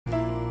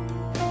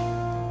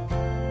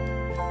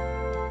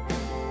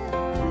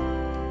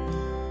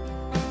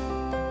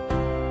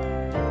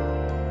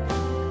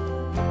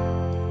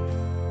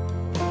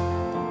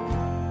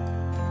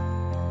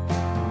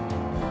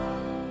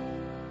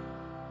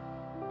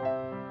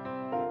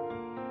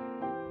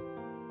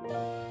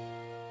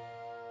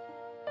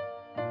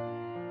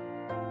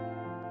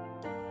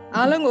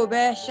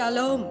Alongobe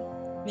Shalom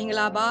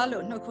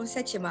Minglabalo no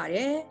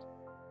Kusechimare.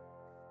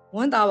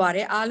 One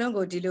taware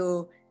Alongo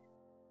Dilu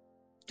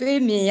 2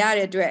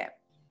 milliard dwe.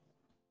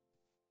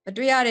 A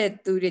 2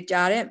 yard to the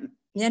Jare,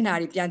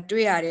 Yanari Pian 2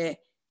 yard.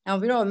 Now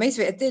we don't make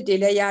it a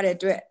delay yard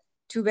dwe.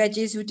 2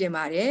 veggies with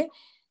demare.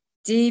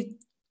 The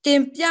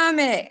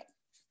Timpiame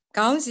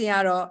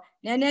Counsiaro,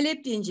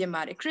 Nanelli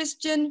Pinjimare,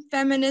 Christian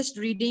feminist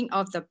reading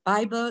of the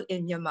Bible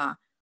in Myanmar,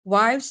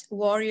 wives,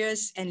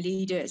 warriors, and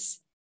leaders.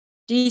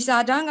 Di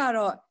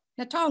Sadangaro,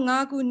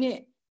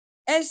 Natongaku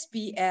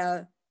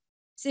SBL,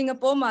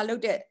 Singapore ma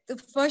looked at the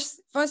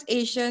first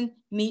Asian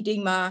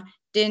meeting ma,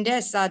 Dende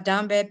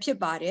Sadambe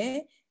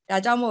Pibare,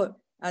 Dajamo,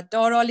 a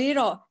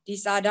Doroliro, Di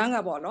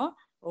Sadanga Bolo,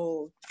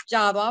 oh,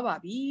 Java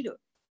Babido.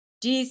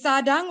 Di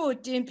Sadango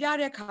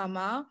Timpiare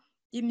Kama,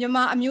 Di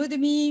Myanmar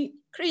Amudimi,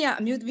 Korea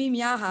Amudimi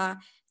Miaha,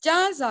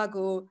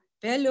 Janzago,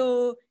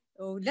 Bello,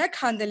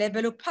 Lekhandele,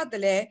 Bello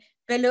Padele,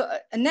 Bello,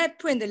 a net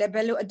twindele,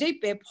 Bello, a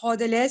deep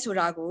podele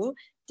surago,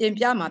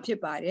 Timpiama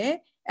Pipare,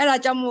 Ella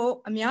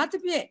Jamo,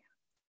 Amiatape,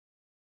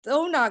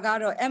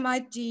 Donagaro,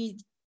 MIT,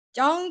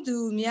 John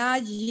do Mia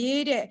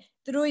Yede,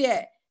 through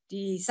ye,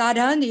 the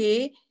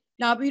Sadani,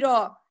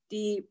 Nabiro,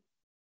 the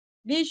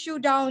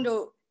Bishu down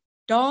to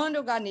Don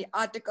Dogani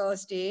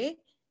articles day,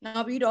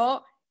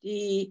 Nabiro,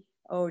 the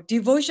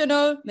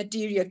devotional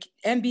material,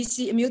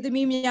 MBC,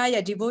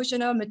 Mudimia,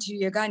 devotional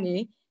material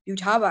Gani,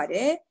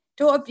 Utavade,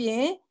 to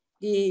appear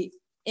the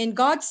in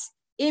God's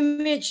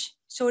image,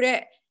 so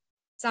that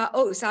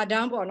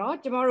Sadambo, no,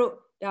 tomorrow,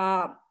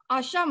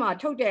 Ashama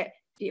told that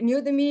the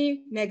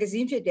Mudimi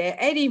magazine fit there,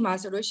 Eddie Ma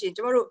solution,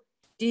 tomorrow,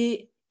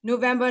 the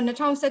November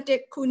Natal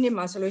Sete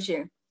Kunima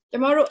solution,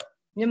 tomorrow,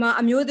 Nima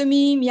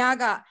Amudimi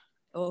Miaga,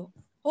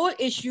 whole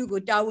issue go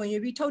down when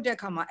you be told that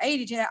come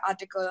 80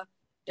 article,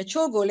 the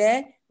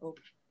Chogole,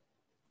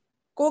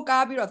 go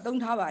gabi or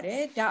don't have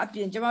it, that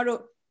in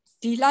tomorrow,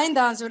 the line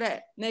down so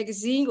that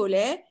magazine go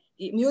le,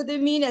 the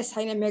Mudimi as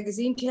sign a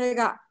magazine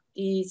tega,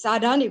 the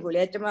Sadani go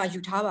let them as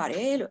you have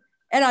it,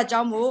 Era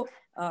Jammo,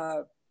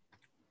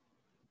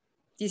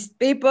 this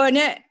paper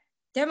net,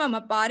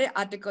 Tema Pare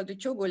article to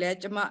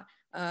Chogolet, Jama,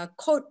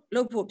 quote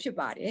local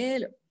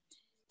pibare.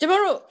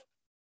 Tomorrow,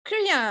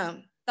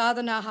 Korean,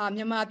 Tadanaha,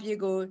 Myanmar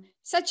Pigo,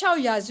 such how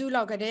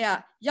Yazula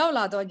Gadea,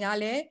 Yaula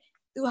Donale,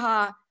 to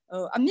her,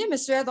 a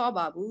Mimiswedo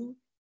Babu,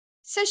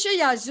 Sesha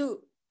Yazu,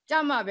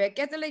 Jamabe,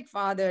 Catholic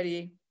father,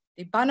 the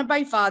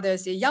Banabite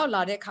fathers, the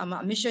Yaula de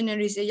Kama,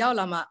 missionaries, the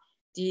Yaulama,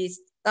 the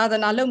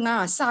Tadana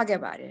Lunga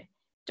Sagabare.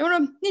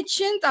 Tomorrow,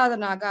 Nichin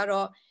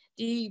Tadanagaro,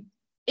 the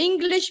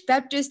English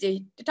Baptist,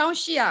 the town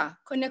Shia,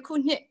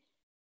 Kunakuni,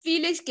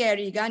 Felix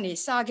Gary Gani,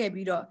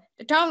 Sagebido,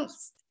 the town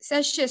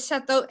Sesha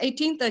settled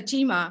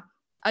 1813,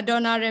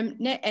 Adonarem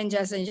ne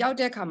angels and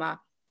Yaudekama,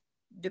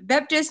 the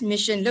Baptist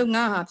mission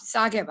Lunga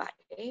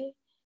Sagebate.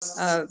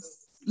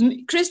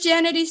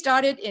 Christianity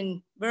started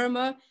in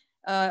Burma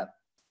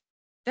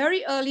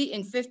very early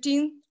in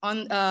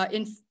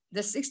in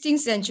the 16th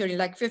century,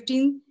 like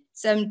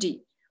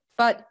 1570,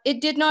 but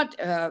it did not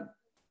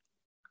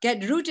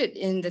get rooted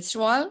in the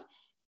soil.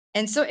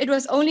 And so it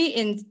was only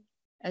in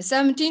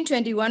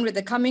 1721 with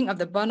the coming of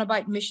the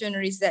Barnabite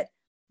missionaries that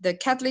the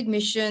Catholic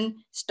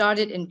mission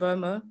started in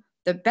Burma.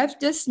 The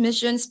Baptist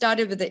mission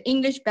started with the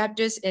English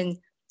Baptists in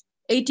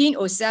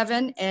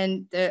 1807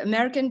 and the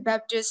American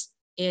Baptists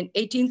in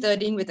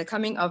 1813 with the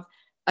coming of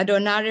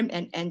Adoniram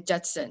and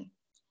Judson.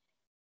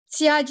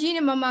 Siaji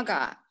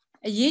Mamaga,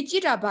 a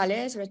Yijira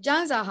Bale, so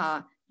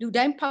Janzaha,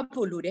 Ludain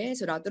Papu Lude,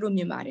 so that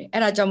Rumimare,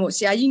 Erajamo,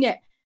 Siajine,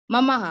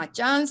 Mamaha,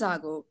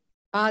 Janzago,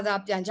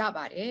 Bada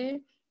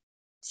Pianjabare.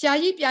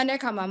 Siaji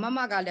Pianekama,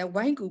 Mamaga, the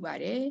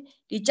Wankubare,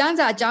 the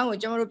Janza Jango,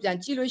 Jamarupian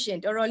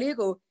Chilushin, or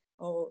Olego,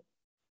 or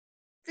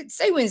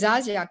say when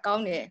Zazia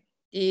Kaune,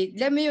 the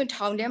Lemon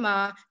Town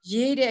Dema,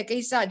 Yede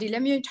Gesa, the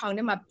Lemon Town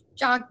Dema,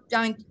 Jack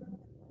Jan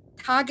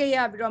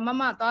Kagea,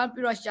 Mama,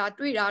 Dalbira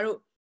Shatui,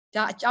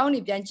 Da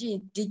Johnny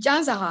Bianchi, the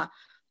Janzaha,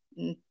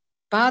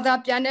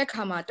 Bada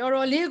Pianekama,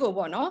 Doro Lego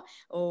Bono,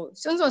 or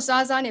Sonso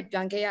Sazane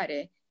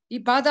Piangeade, the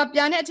Bada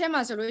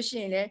Pianetema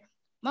solution,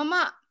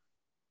 Mama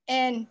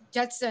and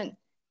Judson,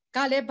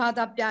 Gale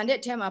Bada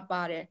Pianet Tema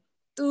Pare,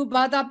 to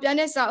Bada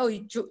Pianesa,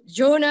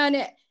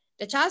 Jonah,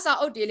 the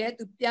Chasa Odile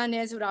to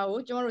Pianes Rao,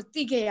 John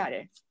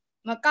Tigare,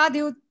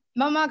 Macadu,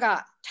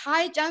 Mamaga,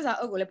 Tai Janza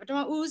Ogole, but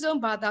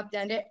Uzum Bada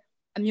Pianet,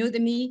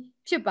 Amudemi,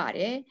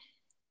 Pibare,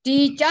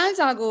 the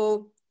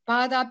Janzago,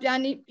 Bada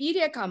Piani,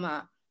 Pide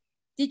Kama,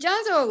 the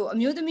Janzo,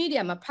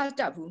 Amudemedia,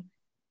 Mapatabu,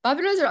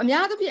 Babylon,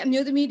 Amiadopi,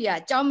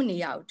 Amudemedia,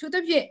 Germany out to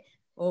the Pie,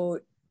 oh,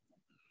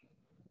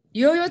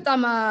 Yo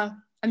Tama.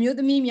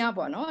 Amudemi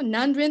Miabono,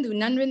 Nandrin to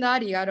Nandrin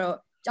Ariaro,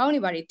 Johnny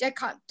Barry, deck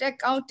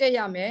out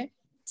Teyame,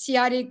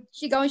 Siari,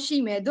 Shigon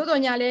Shime,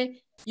 Dodonyale,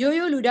 Yo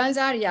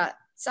Ludanzaria,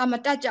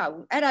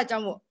 Samataja,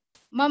 Erajamo,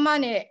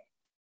 Mamane,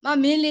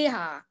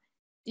 Mamiliha,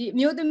 the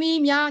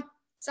Mudemi Mia,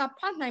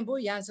 Sapat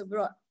Boyan so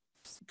brought.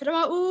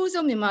 Prama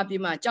Uzo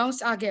Mimabima, John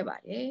Sageba,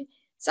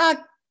 Sag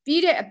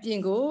Pide a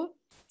Pingo,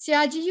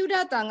 Siaji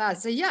Yuda Tanga,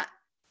 Saya,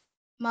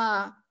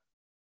 Ma,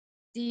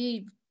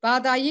 the ဘာ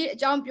သာရေးအ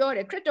ကြောင်းပြောတ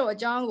ယ်ခရစ်တော်အ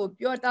ကြောင်းကို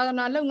ပြောသာသ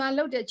နာလုပ်ငန်း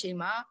လုပ်တဲ့ချိန်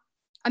မှာ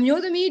အ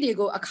မျိုးသမီးတွေ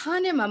ကိုအခ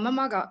န်းထဲမှာမမ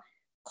က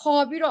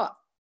ခေါ်ပြီးတော့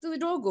သူ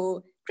တို့ကို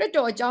ခရစ်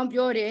တော်အကြောင်း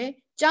ပြောတယ်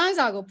ကျမ်း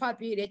စာကိုဖတ်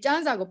ပြီးတယ်ကျ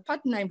မ်းစာကိုဖ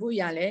တ်နိုင်ဖို့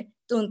ရလဲ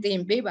တွင်တ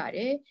င်ပေးပါတ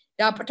ယ်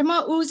ဒါပထမ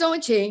ဦးဆုံး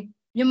အချိန်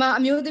မြန်မာ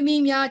အမျိုးသ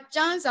မီးများကျ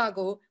မ်းစာ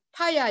ကိုဖ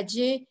တ်ရခြ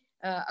င်း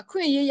အခွ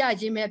င့်အရေးရ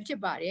ခြင်းပဲဖြစ်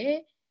ပါတယ်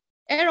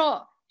အဲ့တော့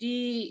ဒီ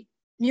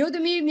မျိုးသ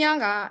မီးများ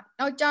က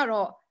နောက်ကြ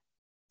တော့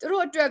သူ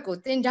တို့အတွက်ကို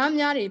သင်တန်း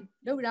များတွေ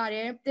လုပ်လာတ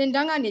ယ်သင်တ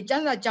န်းကနေကျ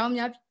မ်းစာကျောင်း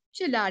များ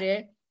ဖြစ်လာတယ်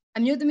အ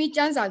မျိုးသမီးကျ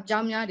မ်းစာကျော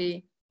င်းများတွေ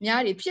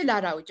ဖြစ်လာ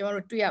တာကိုကျွန်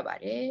တော်တို့တွေ့ရပါ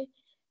တယ်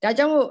ဒါ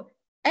ကြောင့်မို့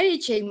အဲ့ဒီ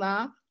ချိန်မှာ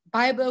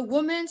Bible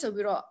woman ဆို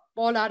ပြီးတော့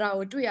ပေါ်လာတာ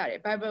ကိုတွေ့ရတယ်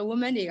Bible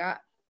woman တွေက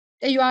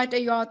တ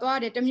ရွာသွား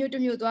တယ်တမျိုး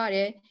သွားတ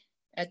ယ်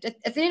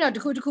အသင်းတော်တ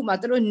စ်ခုမှာ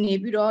သူတို့နေ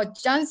ပြီးတော့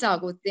ကျမ်းစာ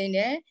ကိုသင်တ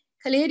ယ်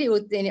ကလေးတွေ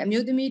ကိုသင်တယ်အ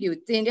မျိုးသမီးတွေကို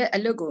သင်တဲ့အ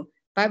လုပ်ကို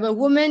Bible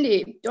woman တွေ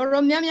တော်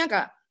တော်များများက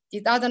ဒီ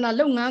သာသနာ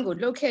လုပ်ငန်းကို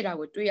လုပ်ခဲ့တာ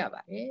ကိုတွေ့ရ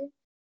ပါတယ်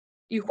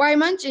ဒီ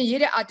Whiteman ကျင်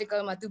ရေးတဲ့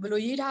article မှာသူဘယ်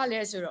လိုရေးထားလဲ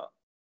ဆိုတော့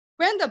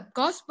when the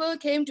gospel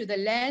came to the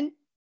land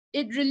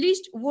it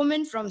released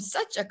women from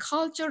such a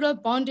cultural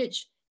bondage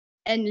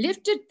and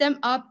lifted them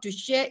up to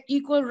share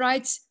equal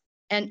rights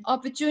and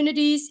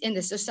opportunities in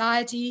the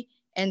society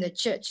and the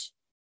church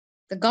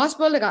the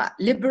gospel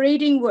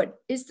liberating word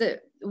is the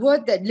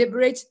word that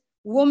liberates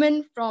women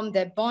from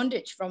their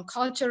bondage from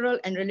cultural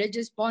and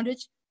religious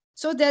bondage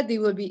so that they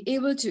will be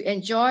able to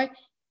enjoy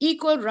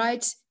equal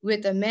rights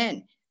with a man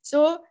so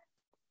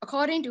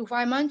according to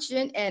Feminist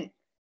and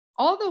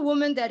all the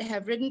women that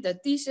have written the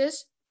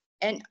thesis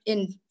and in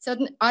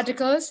certain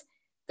articles,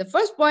 the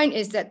first point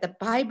is that the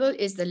Bible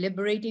is the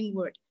liberating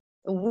word,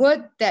 the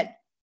word that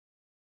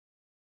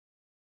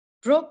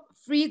broke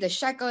free the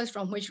shackles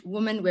from which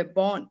women were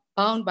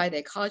bound by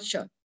their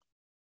culture.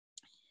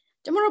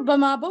 Tomorrow,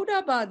 Bama Boda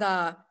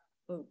Bada,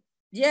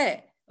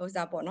 yeah, was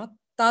that one?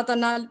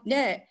 Tatana,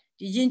 yeah,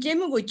 the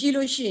Jinjemu go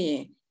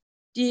Jilushi,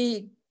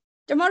 the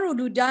tomorrow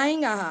do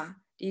dying,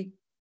 the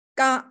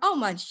ka out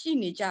man she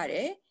ni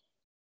jare,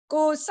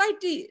 go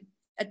sight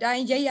a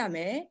dying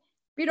jayame,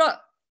 pero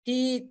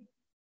the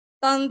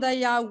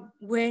Tandaya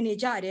we ni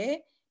jare,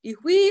 the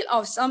wheel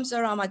of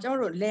Samsara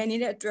Majoro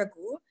Lenny at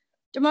Draco,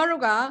 tomorrow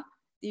ga,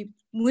 the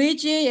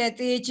Muijin yet,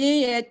 the Jin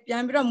yet,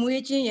 Yambra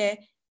Muijin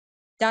yet,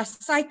 that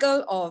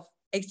cycle of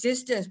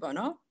existence,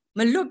 bono,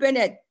 Malu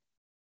Bennett,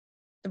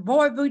 the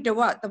boy with the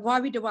what,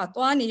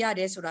 Twani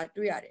Yade Sura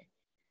Tuyare.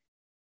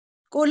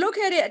 Go look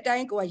at it a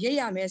time go a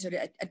yaya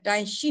measure a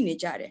time shini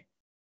jare.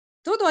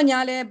 Toto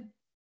nyale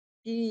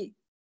the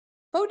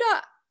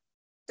Poda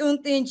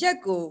don't think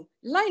Jacko,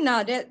 line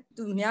out that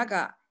to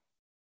Miaga.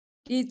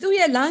 The 2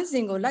 year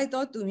lancing go light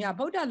out to Mia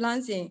Poda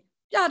lancing,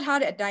 Yard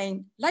had a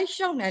time, light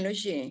show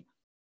Nalushi.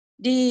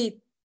 The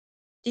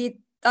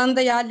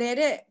Tandaya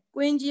lede,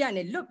 Quinji and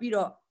a look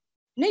biro.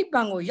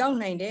 Neighbango young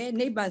 9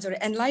 neighbans or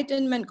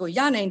enlightenment go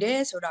yan 9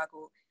 days or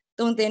go.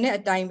 Don't they net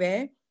a time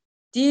where?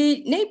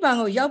 The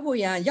Neighbango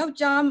Yaboya, Yao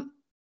Jam,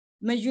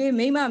 Majue,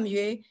 Mema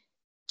Mue,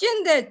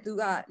 Jende to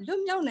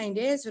Lum Young 9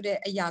 days or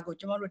a yago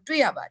tomorrow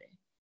tree about it.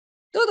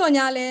 Todo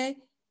nyale,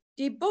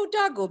 the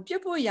Botago,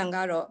 Pipo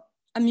Yangaro,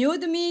 a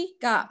mudemy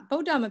got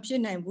Botam of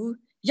Chinambu,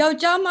 Yao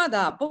Jama,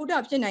 the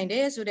Botap 9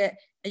 days or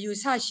a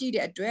use her sheet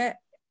at dread.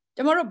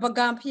 Tomorrow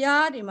Bagam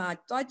Piadima,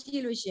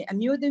 Tochi Lucy, a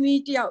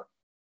mudemy out.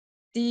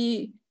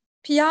 The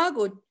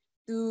Piago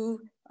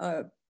to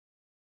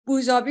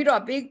Buzabiro,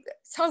 a big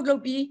South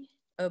Lopi.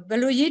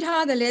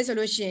 Beloyita the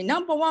resolution,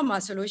 number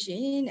 1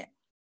 solution.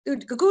 To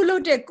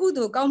Gulo de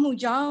Kudu, Gamu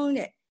Jown,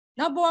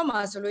 number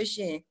 1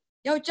 solution.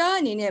 Yao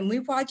Jani,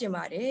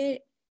 Mufajimare,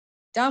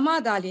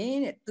 Dama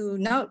Dalin, to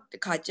now the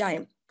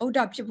Kajam,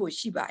 Oda Pipu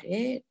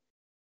Shibare.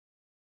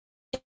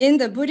 In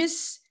the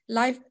Buddhist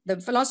life, the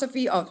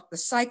philosophy of the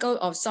cycle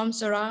of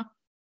samsara,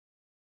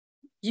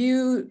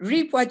 you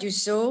reap what you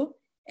sow,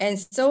 and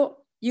so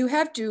you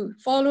have to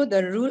follow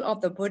the rule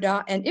of the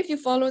Buddha. And if you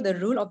follow the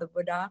rule of the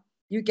Buddha,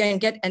 you can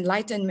get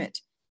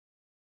enlightenment.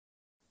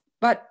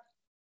 But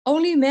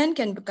only men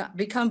can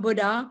become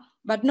Buddha,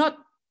 but not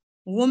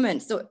women.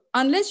 So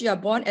unless you are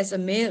born as a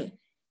male,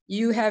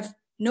 you have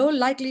no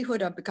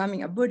likelihood of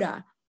becoming a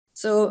Buddha.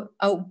 So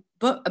a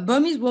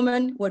Burmese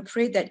woman would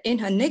pray that in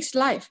her next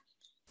life,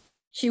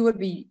 she would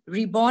be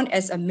reborn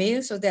as a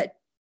male so that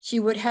she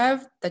would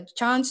have the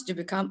chance to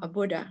become a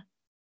Buddha.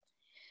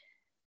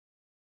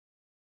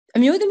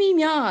 Amyodami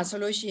mya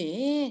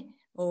solution,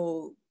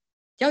 oh,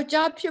 Yao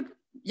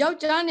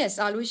Jane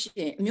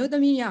Salushi,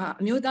 Mudamia,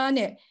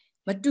 Mudane,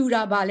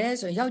 Matura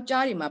Bales, or Yao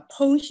Jarima,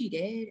 Ponshi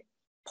dead.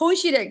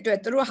 Ponshi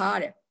dead, through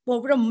hard,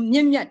 Bobram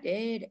Nimya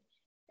dead.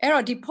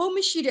 Era the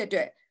Pomishi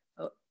dead,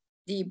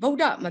 the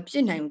Boda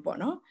Mapinang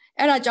Bono,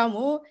 Era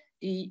Jamo,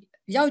 the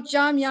Yao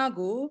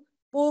Jamiago,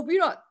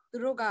 Bobiro,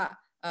 Droga,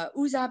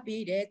 Uza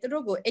Pide,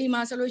 Drogo,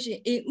 Ema Solution,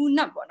 E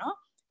Unabono,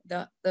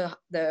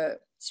 the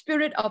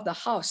spirit of the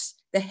house,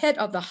 the head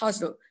of the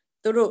house,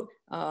 Dro,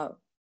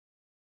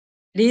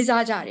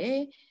 Lisa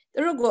Jare,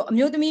 the Rogo,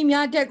 Mudami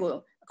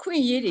Miadego,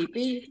 Queen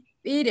Yidi,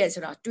 be as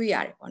a 2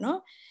 year,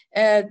 no?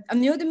 A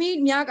Mudami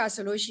Miaga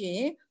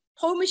solution,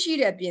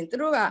 Pomishi had been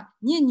through a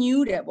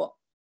new rebo.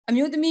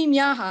 Amutami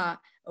Miaha,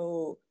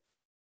 oh,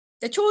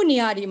 the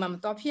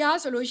Choniarima, Topia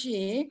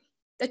solution,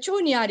 the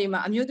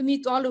Choniarima,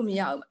 Amutami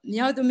Tolumia,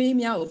 Miatumi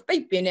Miao,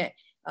 Pipine,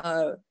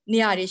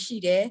 Niari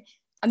Shide,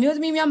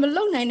 Amutami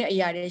Malone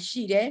Yare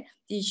Shide,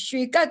 the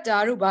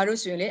Shrikataru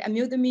Barusule,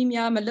 Amutami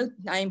Malone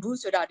Nine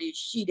Busodadi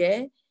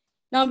Shide.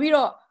 Now we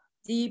are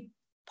the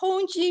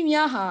Ponchi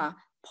Miaha,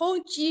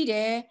 Ponchi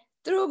de,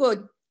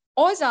 Trugo,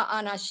 Oza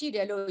Ana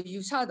Shide, Lo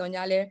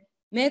Yusadonale,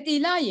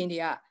 Metila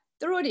India,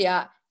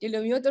 Trudia, the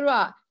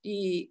Lumiotra,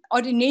 the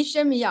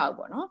ordination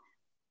Miabo, no?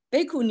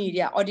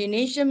 Bekunidia,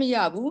 ordination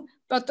Miabu,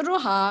 but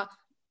Truha,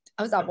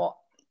 Azabo,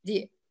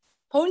 the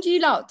Ponchi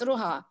Lao,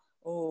 Truha,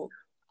 oh,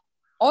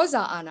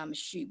 Oza Anam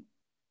sheep.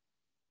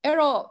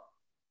 Ero,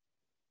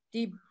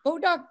 the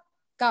Boda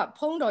got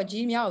pond or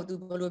Jimia do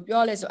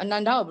Bolubioles,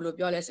 Ananda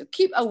Bolubioles,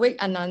 keep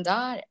awake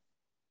Ananda.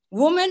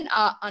 Women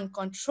are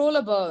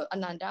uncontrollable,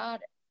 Ananda.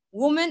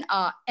 Women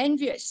are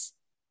envious.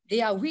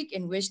 They are weak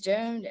in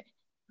wisdom.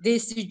 They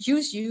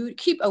seduce you,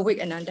 keep awake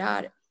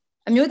Ananda.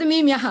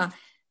 Amudami Miaha,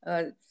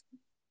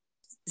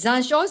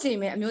 Zanshosi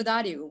me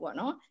Amudari,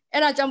 no?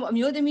 Era Jam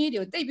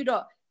Amudami, they be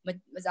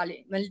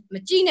Mazali,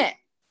 Magine,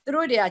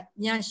 through their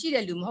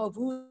Yanshida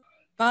Lumho,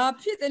 Ba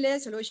Pitele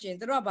solution,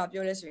 the Roba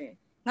Bioles.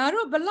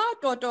 Naru Bala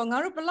Toto,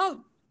 Naru Bala,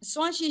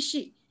 Swanshi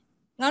she.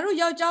 Naru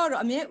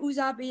Yajar, a mere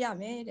Uzabia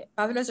made,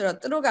 Pavilas or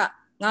Troga,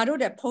 Naru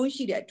the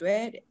Ponshi that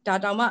dread,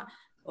 Tatama,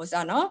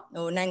 Osano,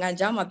 no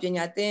Nanganjama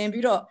Pina, then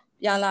Biro,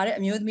 Yala,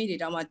 amuse me,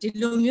 Dama,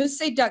 Dilumu,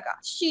 Setaka,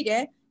 she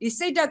there, the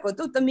Setako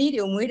took the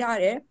medium with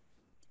her.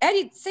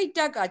 Edit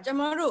Setaka,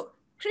 Jamaru,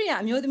 Kriya,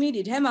 amuse me,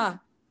 did Hema,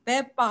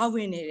 Peppa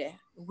winner,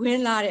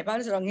 win Lare,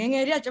 Pavilas or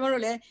Nanga,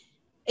 Jamarole,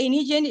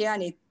 any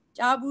geniani,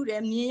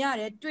 Jabu,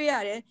 Mia,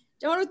 Tuyare.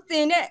 General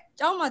Thin,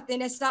 Jama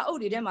Thin, Sao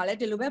did them, I let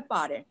the Lube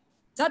party.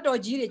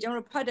 Zato Giri,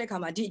 General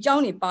Padecama, di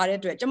Johnny party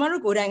to Jamaru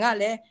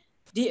Gurangale,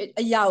 di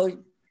Yao.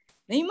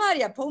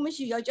 Nimaria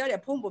Pomishi,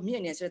 Yajara Pombo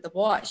Mianes at the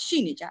boy,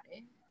 Shini Jare.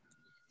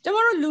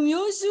 Jamaru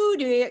Lumiosu,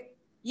 de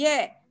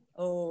ye,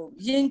 oh,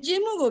 Yin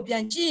Jimu,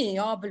 Bianchi,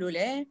 or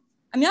Blule.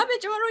 Amiabe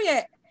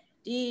Jamaru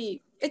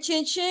ye, the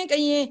Chin Chin,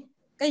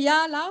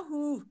 Kayala,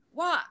 who,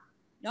 what?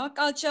 No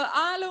culture,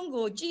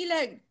 Alongo,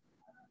 Gile,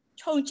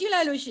 Chong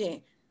Gila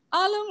Lucian,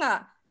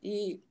 Alonga.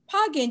 The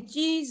Pagan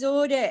G's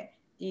or the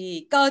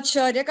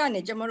culture, the kind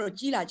of Jamaro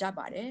Gila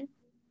Jabare.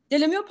 The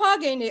Lemio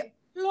Pagan, the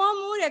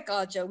Luamure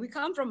culture, we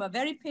come from a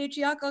very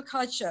patriarchal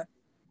culture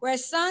where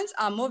sons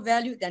are more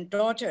valued than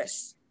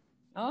daughters.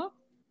 No?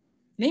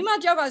 Mima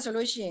Java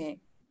solution.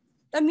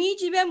 The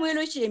Mijibe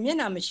Muelushi,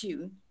 Mina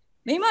Machu.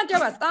 Mima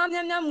Java,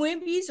 Tamna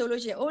Mwimbi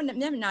solution, oh,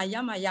 Nemna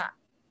Yamaya.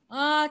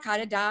 Ah,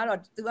 Karadar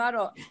or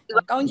Tuaro,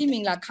 County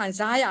Mingla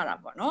Kansaya,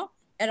 no?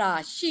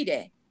 Era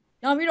Shide.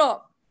 Now we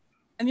don't.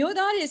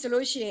 Amudari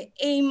solution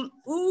aim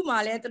u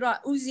maletra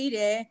uzi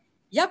de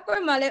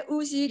yakwe male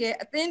uzi de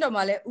attendo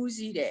male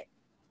uzi de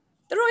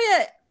through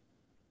ye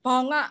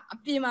bonga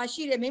apima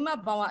shi de mima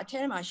bonga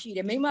attend ma shi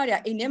de mima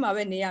ya in nema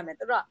be neya me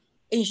thra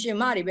ancient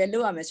mari be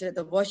lo ame so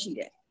the boss shi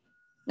de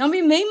now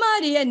me mima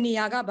de ye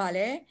neya ga ba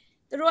le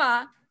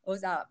thra ho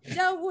sa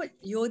pyaw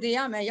yo de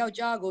ya me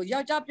yaoja ko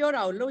yaoja pyo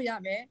da ko lo ya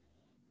me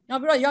now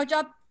bro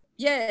yaoja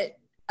ye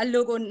a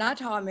lo ko na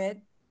thaw me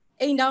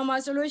ain daw ma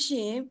so lo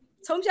shin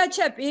Somja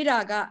chep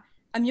Iraga,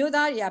 a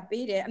mudaria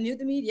bede, a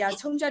mudamedia,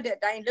 Somja de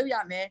dine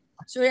loyame,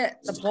 so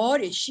the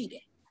body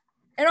sheet.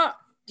 Era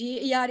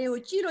the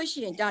Yari Chilo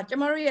shin, that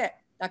Jamaria,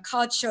 the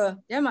culture,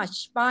 Yama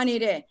Spani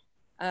de,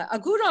 a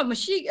good of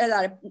machine,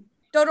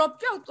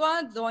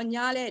 Toropio,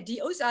 Donyale,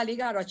 the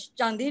Osaliga, or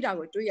Chandida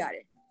with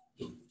Tuyare.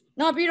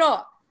 Now,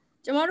 Biro,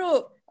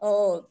 Jamaro,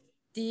 oh,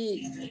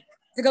 the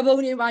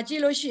Gaboni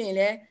Vachilo shin,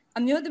 a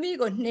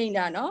mudamigo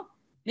named, no?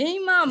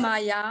 Nima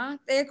Maya,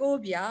 take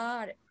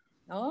over.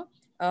 No,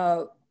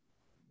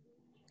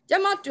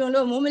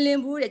 Jamatulo,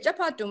 Mumelimbu,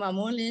 Japatuma,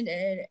 Molin,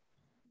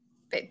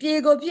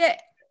 Piego Piet,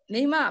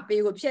 Nima,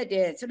 Piego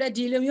Piet, so that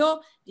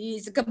Dilumio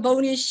is a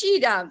Caboni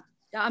Shida,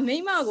 the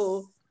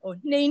Amemago, or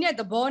Nane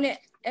the bonnet,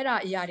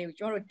 Era Yari,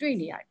 Joro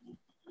Trini.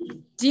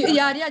 The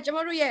Yaria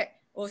Jamaria,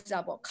 or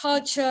Sabo,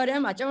 culture,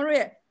 Emma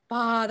Jamaria,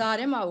 Pada,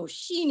 Emma, or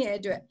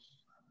Shine,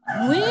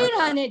 where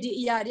I need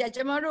the Yaria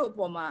Jamaro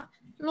Poma,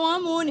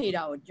 Long Money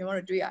out,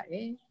 Jamaro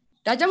Triare.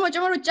 Dajamo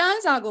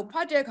Janza go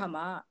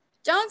Patekama,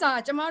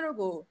 Janza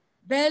Jamarugo,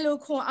 Bello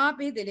Con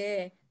Api de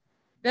Le,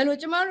 Bello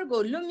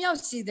Jamarugo, Lumia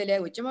si de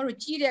Le, with Jamaru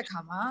Chile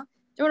Kama,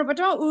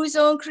 Jamapato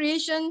Uzo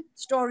creation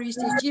stories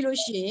to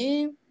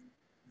Jilushin,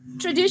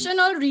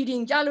 traditional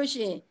reading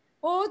Jalushin,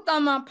 O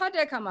Tama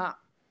Patekama,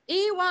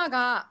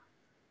 Ewaga,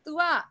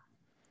 Tua,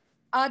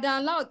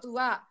 Adan Lao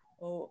Tua,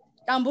 O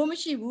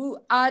Tambomishibu,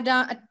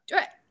 Adan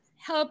a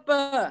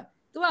helper,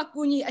 Tua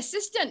Kuni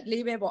assistant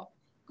labor,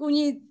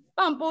 Kuni.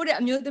 Pampo de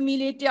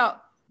Amudamilitio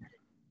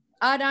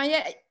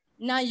Adaya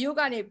na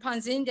yoga ne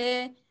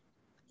Panzinde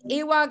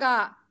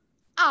Ewaga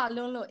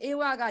Alolo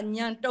Ewaga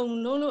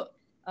Nyanton Lolo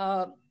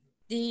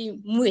the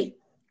Mui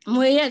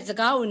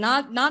Muezga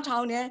not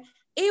town there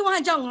Ewa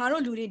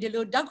Jangaro Ludi de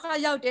Lo Daka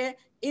out there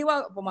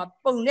Ewa Poma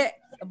Pone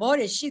the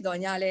body sheet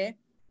on Yale.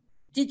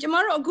 Did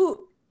tomorrow good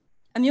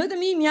a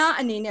mutami mia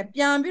and in a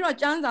piambiro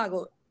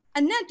janzago,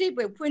 a net deep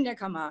with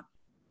Puindekama.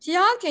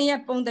 Tia can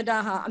yet pon the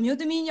daha, a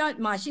mutami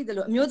mashi the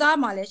muda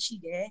maleshi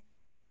de.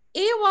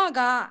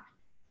 Ewaga,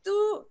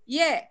 tu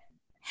ye,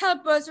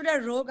 helpers with a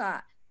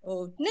roga,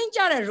 oh,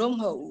 ninja a room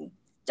ho.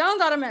 John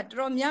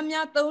Darametro,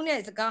 Miamia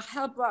Tones, God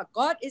helper,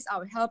 God is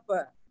our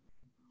helper.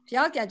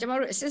 Piaka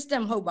Jamaro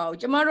system hobo,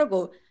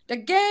 Jamaro the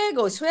gay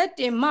go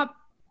sweating map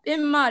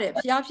in mud,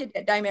 Piapi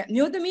at diamond,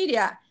 new the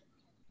media.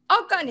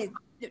 Organic,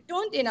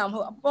 don't in a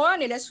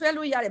born in a swell,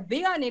 we are a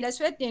big on in a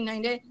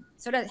sweating,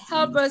 so that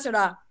helpers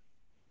are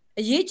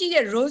a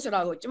yechi rose or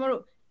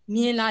Jamaro,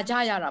 me la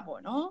jaya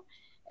rabono.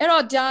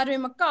 Ero jari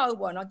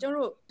macau, no,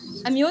 Jaro,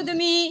 a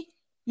mutami,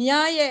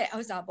 miaye,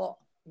 osabo,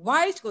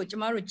 wise go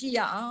Jamaro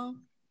Gia.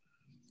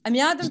 I'm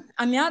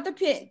the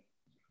pit.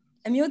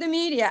 I'm the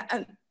media.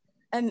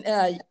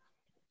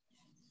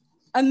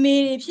 A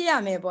me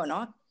Pia me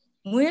bono.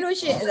 Mulo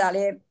she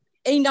dale.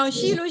 Ain't down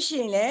she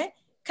lushile.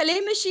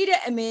 Kalema she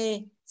a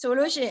me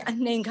solution and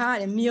name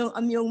kind and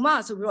mu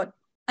mass of rot.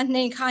 And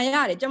name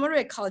kayade,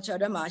 Jamare culture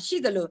the ma, she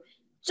the lo.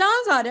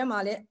 Chance are the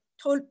male,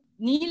 told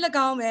Nila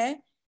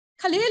Gaume,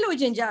 Kalelo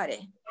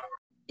Jinjare.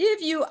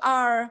 If you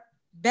are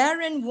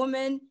barren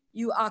woman,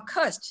 you are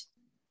cursed.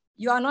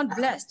 You are not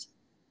blessed.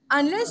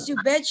 Unless you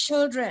bear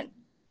children,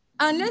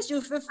 unless you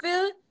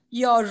fulfill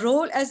your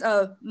role as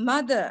a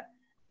mother,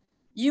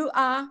 you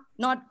are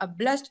not a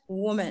blessed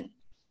woman.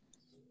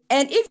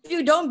 And if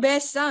you don't bear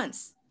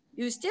sons,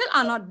 you still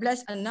are not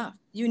blessed enough.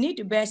 You need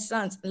to bear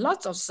sons,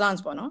 lots of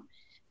sons.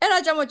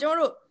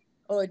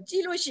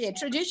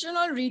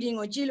 Traditional reading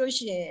or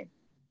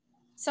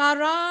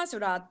Sarah, so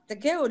that the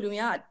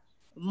Keolumiat,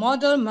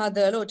 model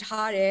mother, lo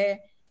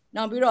tare,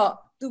 now be to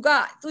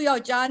go to your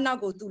jana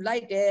go to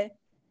light there.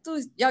 Tu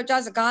yao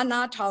just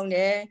Ghana town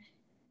there.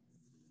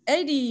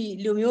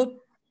 Eddie Lumio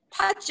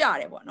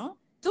Pachare, no?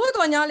 Two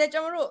Donya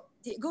Lechamoro,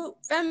 the good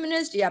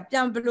feminist, ya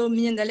Piamblo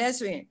mean the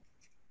lesson.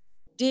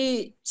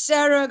 The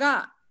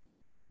Sarah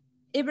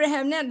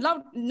Abraham net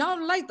love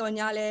not like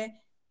Donyale,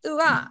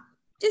 Tua,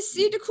 just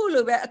see the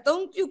cool where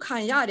don't you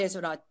can yard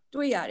so that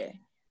 2 yare.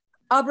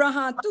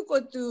 Abraham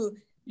took to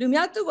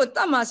Lumia to go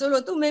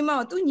Tamasolo to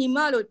Mema to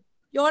Nimalo,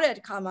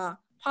 Yoret Kama,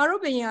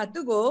 Parobia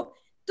to go.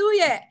 2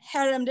 ye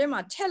harem them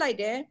are tell I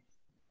there.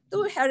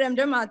 2 harem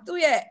them are 2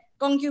 ye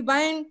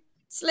concubine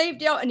slave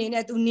deal and in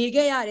it to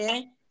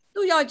negate.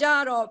 2 your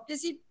jar of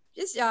this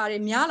yard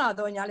miala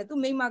donya to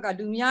make maga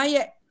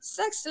dumia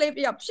sex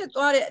slave up shit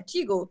or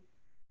tigo.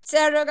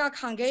 Sarah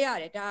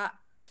Kangaya da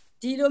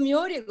Dilo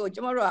Murigo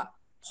Jamara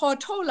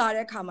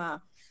Portola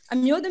Kama. A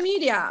mu the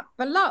media,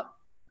 but love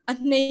a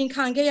name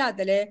Kangaya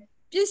dele.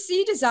 Just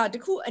see the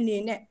Zadaku and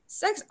in it.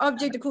 Sex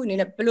object kun in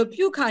a below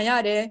pew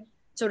kayade.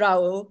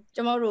 Sorao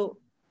Jamaro.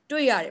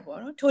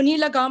 Tony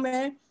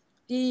Lagame,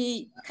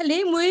 the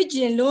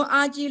Kalimwijin Lo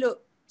Agilo,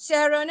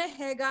 Sarah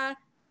Hega,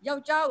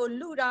 Yauja or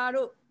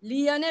Ludaro,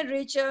 Liane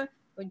Richard,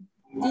 the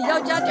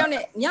Yauja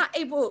Janet, Ya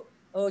Abo,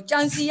 or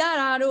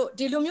Jansiaro,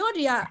 the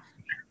Lumiodia,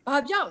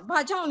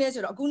 Bajang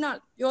Lesser,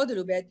 Guna,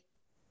 Yodrubet,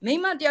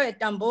 Mema Dia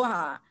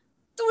Damboha,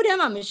 2 them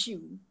a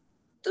machine.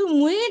 2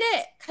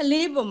 Muide,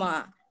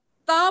 Kaliboma,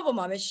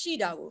 Taboma,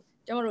 Meshida,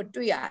 Jamaro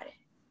Tuyare.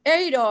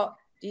 Edo,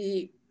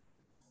 the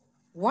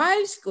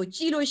wives go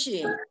Chilo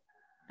she.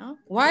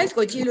 Wives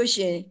go Chilo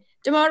she.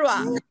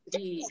 Tomorrow,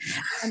 the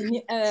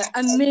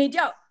a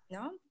major,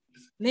 no?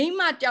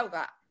 Mayma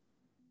Jauga.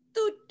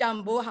 2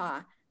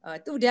 Damboha,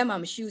 2 them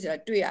am shoes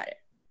at 2 yard.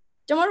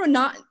 Tomorrow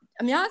not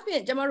a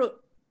miaspi, tomorrow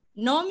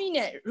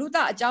nomine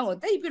Ruta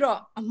Jango, they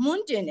brought a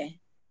mountain.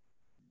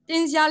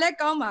 Things yale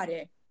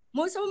Gamare.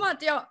 Most of my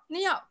dear,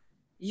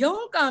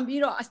 young can be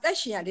a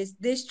station.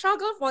 They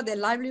struggle for their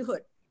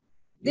livelihood.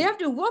 They have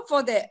to work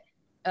for their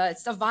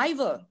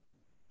survival.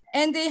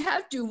 And they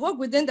have to work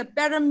within the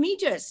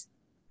parameters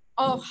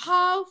of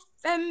how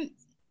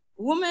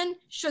women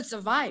should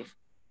survive.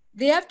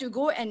 They have to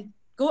go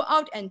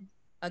out and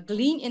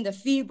glean in the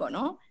field,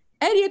 no?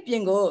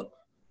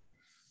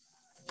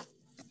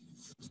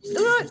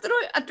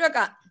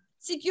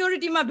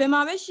 Security ma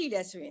bema she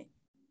this way.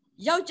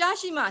 Yao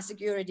Jashima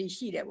security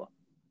she devil.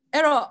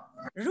 Ero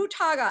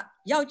Rutaga,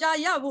 Yao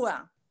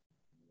Jayabua.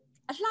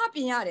 A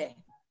lapping yare.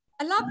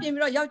 A lapping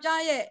Yao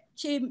Jaye,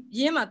 Chim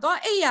Yema, to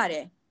a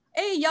yare.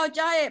 Yao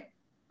Jaye,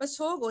 but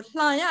so good,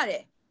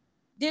 Yare.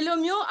 De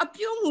Lomio, a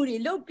pew moody,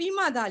 low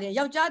pima dali,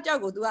 Yao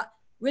Jago do.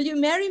 Will you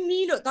marry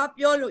me? Look up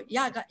your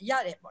yaga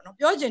yare,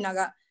 your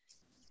genaga.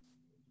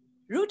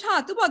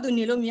 Ruta, Tuba do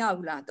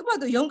Nilomiaula, Tuba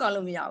do Yonga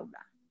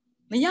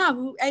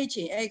Miyabu,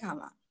 A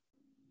Kama.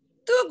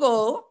 To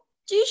go,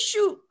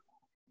 Jishu.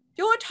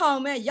 Your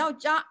town may Yao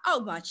Ja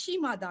out my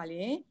Chima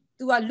dali,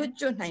 to a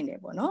lucho nine,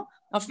 no?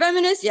 A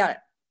feminist yard.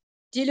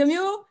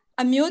 Dilumio,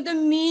 a mute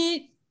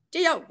me,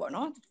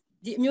 Diabono,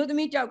 the mute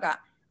me Jaga.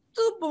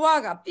 Tu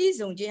Buaga,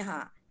 Pizon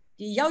Jeha,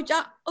 the Yao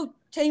Ja out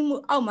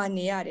Taimu out my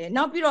neare,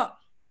 now biro.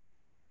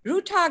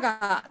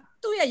 Rutaga,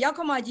 2 ye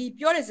Yakomaji,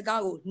 Pures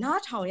Gago,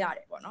 not how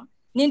yare, bono.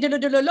 Nindelo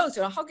de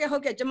Loso, Hoke,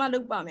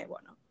 Jamalu Bame,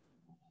 bono.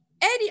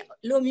 Eddie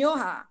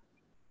Lumioha,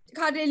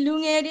 Kade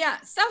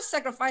Lungaria,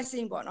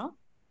 self-sacrificing, bono.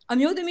 a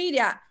mute the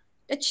media,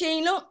 the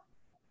chain no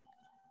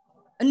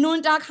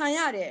non dark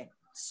hayade,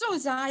 so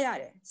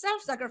zayade,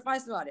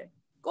 self-sacrifice water.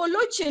 Go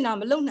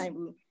luchinam alone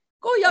name.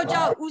 Go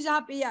yaja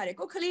uza piare,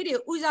 go kalidi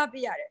uza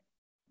piare.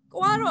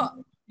 Go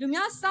aro,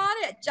 Lumia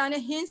sare, Jana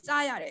hins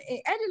ayare,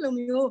 a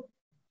edilumio,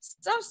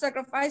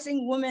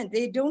 self-sacrificing women,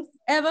 they don't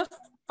ever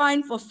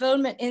find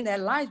fulfillment in their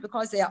lives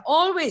because they are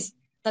always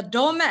the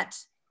doormat.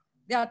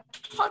 They are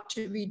taught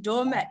to be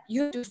doormat.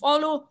 You have to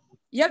follow,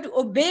 you have to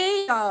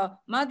obey your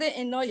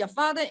mother-in-law, your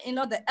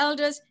father-in-law, the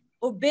elders,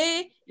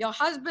 obey your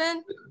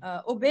husband,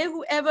 obey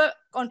whoever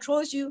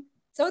controls you.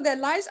 So their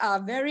lives are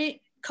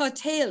very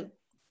curtailed.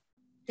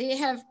 They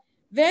have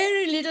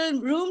very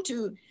little room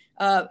to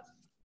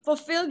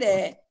fulfill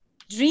their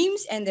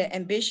dreams and their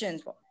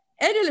ambitions.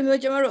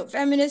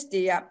 Feminists,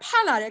 they are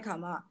palare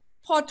kama,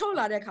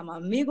 portolare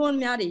kama, megon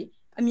mari,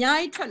 a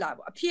miai trela,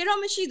 a pira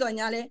machido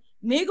nyale,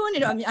 megon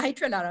it a miai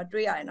trela,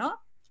 drea, no?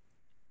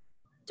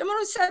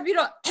 Tomorrow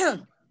Sabiro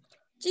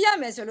Gia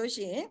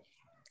Mesolushi,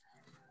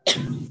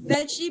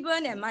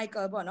 Betchiburn and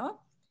Michael Bono,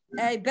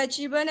 a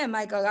Betchiburn and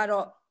Michael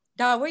Garo,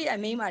 Dawi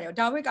and Maymario,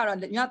 Dawi Garo,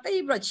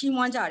 Yatibra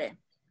Chimonjare.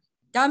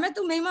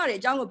 Dametu Maymari,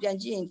 Jango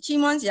Pianjin,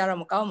 Chimons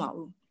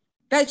Yaramokama.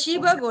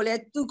 Betchiba go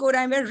let to go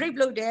and rape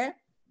load there.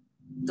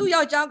 Do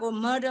your jago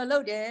murder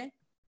load there.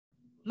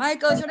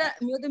 Michael so that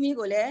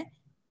Mutamigo le.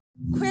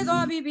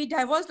 Quedo be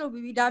divorced to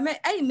be dame.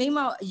 I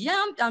Mayma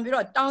yam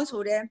Dambiro down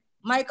so there.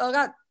 Michael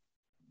got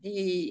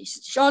the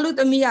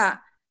Shalutamia.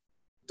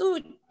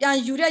 To Yan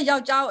Yuria Yao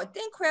Jao,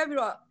 think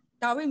Quebro,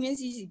 Dawi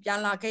means easy,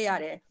 Janla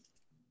Kayare.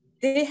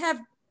 They have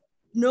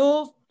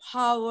no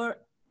power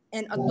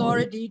and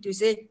authority to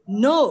say,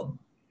 no,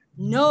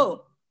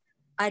 no,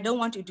 I don't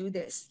want to do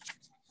this.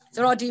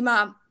 So,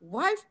 Dima,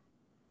 wife,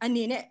 and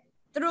in it,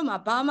 through my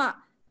Bama,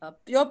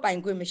 pure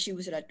pine grim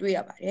shoes that do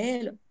about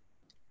it.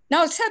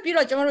 Now,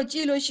 Sapiro Jamaro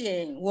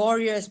Giloshi,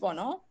 warriors,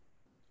 Bono.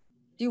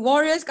 The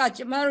warriors got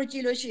Jamaro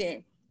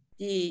Giloshi,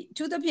 the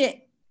to the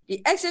pit.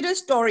 The Exodus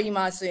story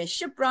must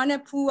ship run a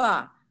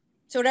pua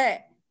so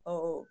that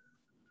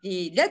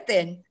the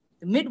Latin,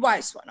 the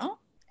midwives one, no?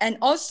 And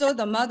also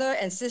the mother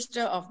and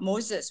sister of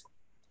Moses,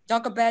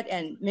 Jochebed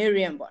and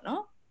Miriam,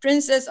 no?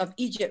 Princess of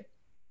Egypt.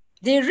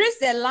 They risk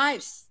their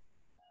lives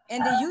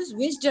and they use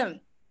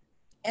wisdom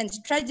and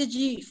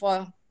strategy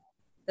for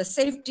the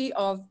safety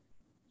of,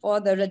 for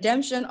the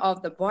redemption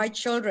of the boy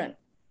children.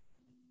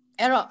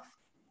 Ero,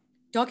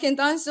 talking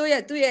down so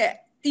yeah, to a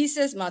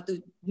thesis ma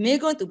to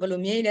megon to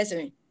Bolomie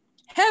lesson.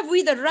 Have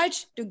we the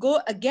right to go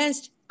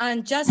against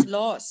unjust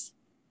laws?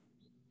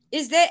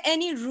 Is there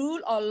any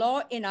rule or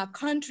law in our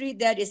country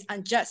that is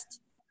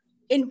unjust?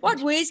 In what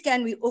ways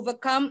can we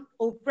overcome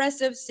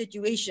oppressive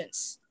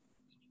situations?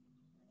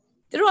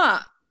 They broke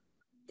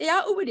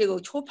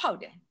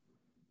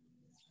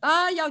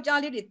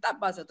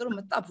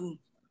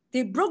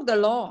the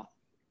law.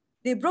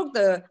 They broke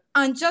the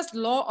unjust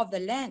law of the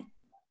land.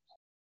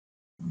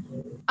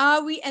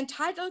 Are we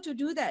entitled to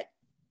do that?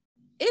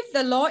 If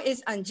the law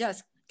is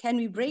unjust, can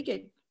we break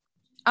it?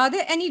 Are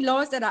there any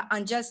laws that are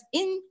unjust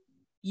in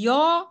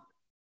your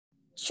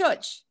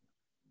church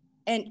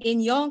and in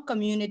your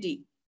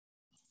community?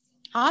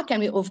 How can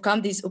we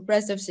overcome this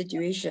oppressive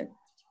situation?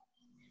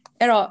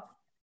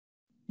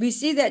 We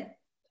see that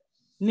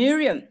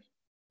Miriam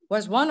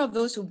was one of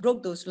those who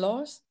broke those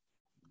laws.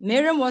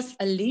 Miriam was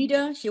a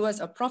leader, she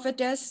was a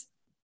prophetess,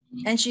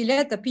 and she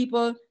led the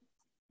people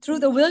through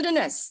the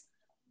wilderness.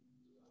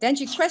 Then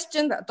she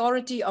questioned the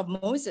authority of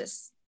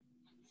Moses.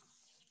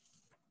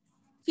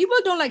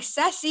 People don't like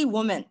sassy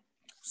women.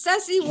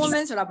 Sassy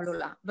women,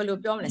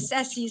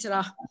 sassy,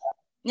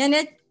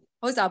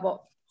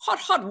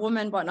 hot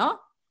woman, but no.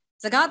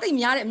 Zagati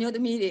Miare Mute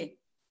Midi.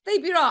 They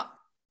be up.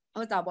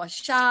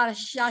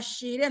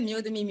 Shashi,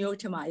 Mute me,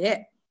 mute my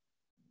ye.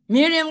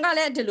 Miriam got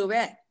let to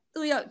Lube.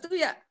 Do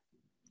ya,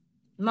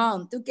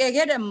 mom, to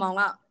get a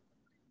mama.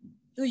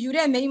 Do you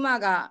then make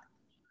maga?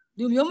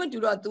 Do you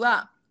to do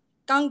a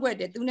cangue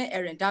de Tune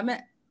Erin, damn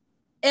it.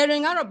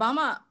 Erin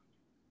Arabama.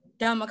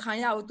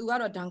 Damakaya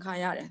Utuaro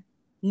Dankaya,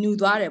 New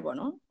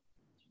Dwarebono.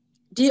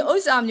 The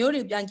Osam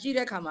Yuri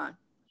Bianchire Kama.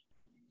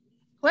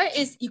 Where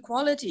is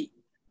equality?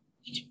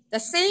 The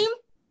same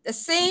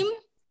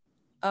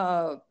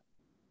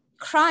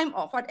crime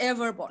or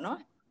whatever, Bono.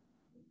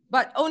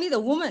 But only the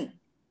woman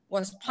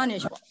was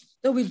punished.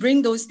 So we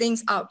bring those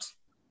things out.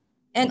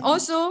 And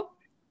also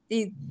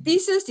the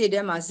thesis did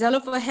them as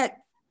Zelophehad.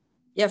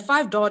 You have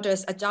 5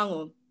 daughters at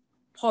Jango,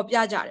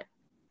 Popiajare.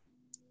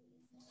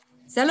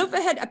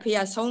 Zelophehad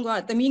appears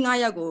Songa, the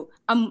Mingayago,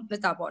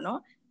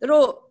 Metabono, the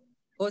road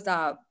was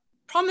a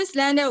promised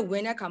land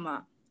winner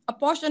kama,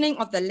 apportioning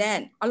of the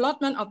land,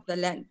 allotment of the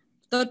land.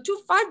 The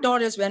 5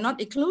 daughters were not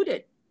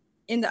included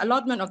in the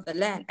allotment of the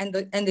land, and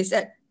they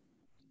said,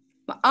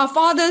 our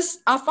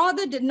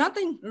father did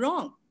nothing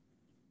wrong.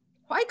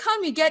 Why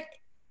can't we get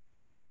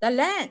the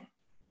land?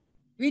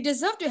 We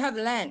deserve to have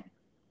land.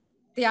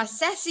 They are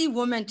sassy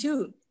women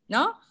too,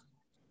 no?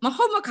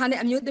 Mahoma kane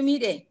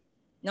amyutamide,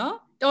 no?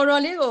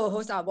 Torolego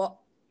hosabo,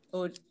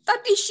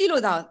 30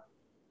 shilo da.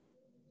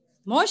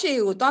 Moshe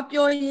u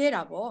tapio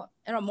yerabo.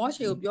 And Moshe,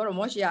 you're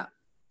Moshe.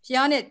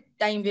 Fianet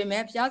time we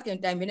map, Fiat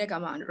time we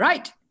command.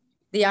 Right.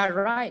 They are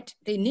right.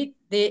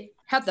 They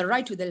have the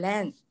right to the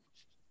land.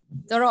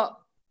 There are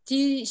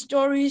the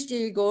stories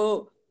they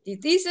go, the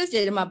thesis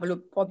they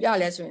popular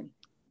lesson.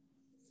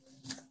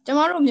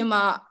 Tomorrow,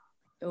 Mima,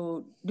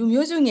 do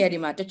music near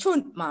him at the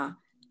chun ma,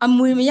 a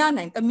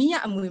muimiana, the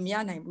Mia and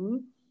muimiana.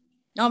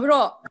 Now,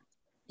 bro,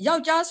 Yao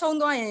Jas on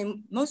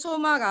the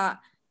Mosomaga,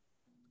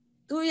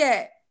 do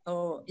ye,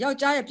 oh, Yao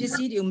Jaya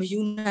Pisidium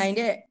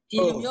united,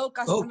 the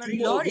customary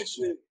knowledge.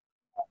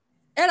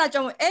 Ella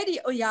John Eddie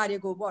Oyari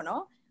go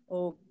bono,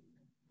 oh,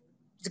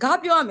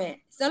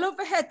 Zgabiome,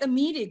 Salofa had the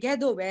media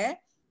get over.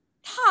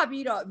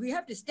 We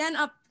have to stand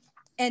up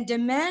and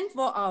demand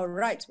for our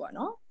rights.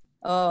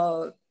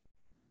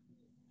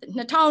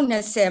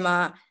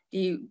 Sema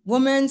the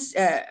women's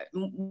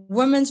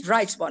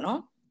rights.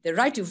 The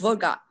right to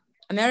vote.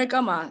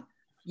 America ma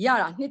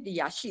yara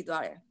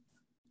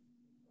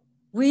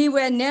we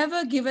were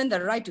never given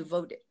the right to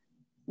vote.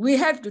 We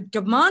have to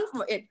demand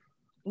for it.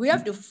 We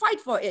have to fight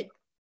for it.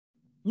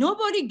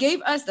 Nobody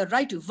gave us the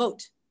right to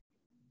vote.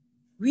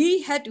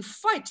 We had to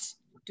fight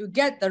to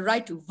get the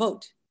right to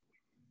vote.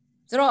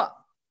 So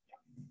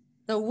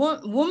the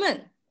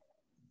woman,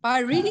 by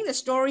reading the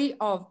story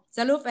of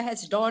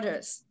Zelophehad's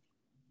daughters,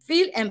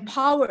 feel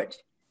empowered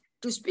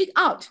to speak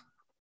out.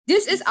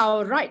 This is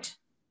our right.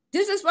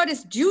 This is what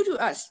is due to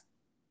us.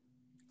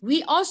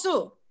 We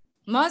also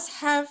must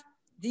have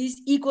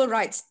these equal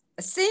rights,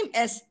 the same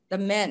as the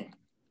men.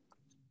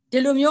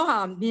 The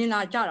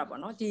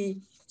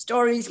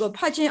stories go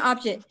patching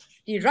up,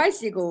 the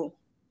rights go,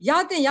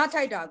 yatin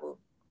yataitago.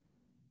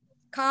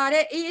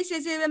 Kare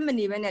A7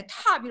 many when a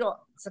tabio,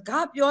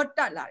 Sagapio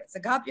Tatla,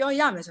 Sagapio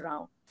Yamas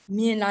around,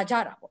 me and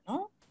Najara.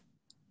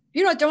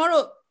 You know,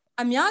 tomorrow,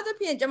 I'm Yada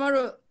P and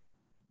tomorrow,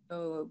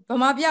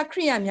 Pamabia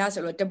Kriam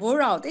Yasolo,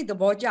 Deborah, take the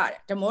Bojar,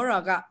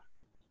 Demoraga.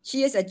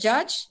 She is a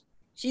judge,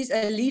 she's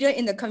a leader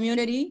in the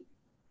community,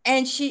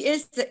 and she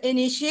is the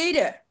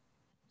initiator.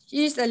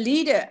 She's a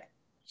leader.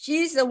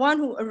 She's the one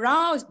who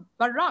aroused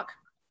Barak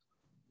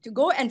to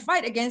go and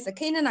fight against the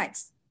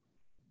Canaanites.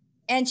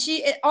 And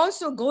she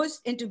also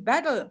goes into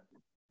battle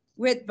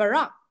with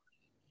Barak.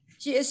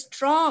 She is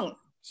strong.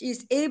 She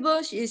is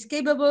able. She is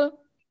capable.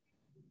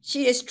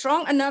 She is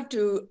strong enough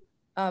to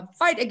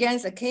fight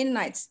against the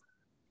Canaanites.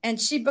 And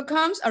she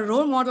becomes a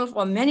role model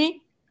for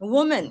many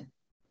women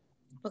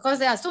because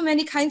there are so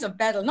many kinds of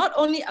battle, not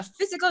only a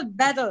physical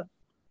battle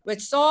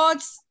with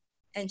swords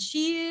and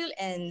shield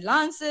and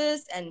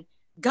lances and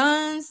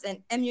guns and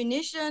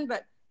ammunition,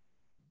 but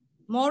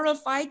moral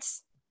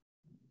fights.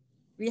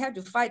 We have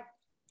to fight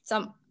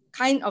some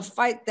kind of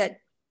fight that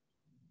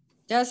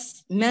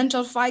just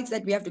mental fights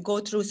that we have to go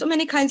through. So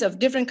many kinds of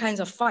different kinds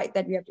of fight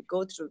that we have to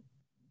go through.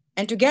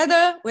 And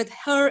together with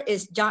her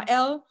is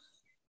Jael,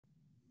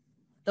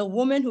 the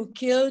woman who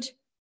killed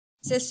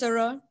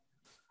Sisera,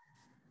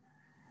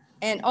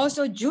 and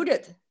also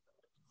Judith.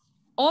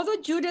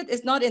 Although Judith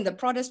is not in the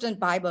Protestant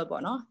Bible,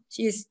 but no,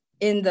 she is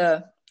in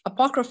the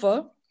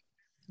Apocryphal.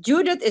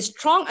 Judith is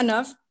strong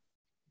enough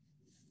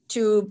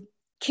to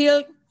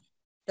kill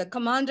the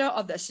commander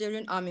of the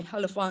Assyrian army,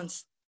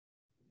 Haliphans.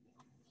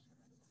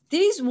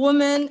 These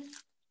women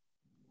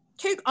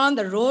take on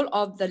the role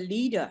of the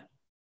leader.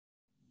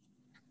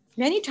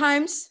 Many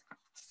times,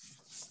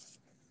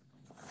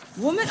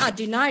 women are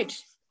denied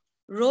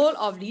role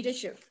of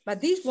leadership,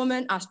 but these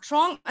women are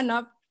strong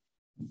enough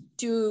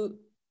to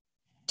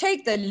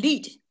take the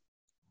lead,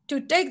 to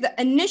take the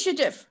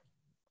initiative,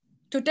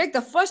 to take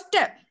the first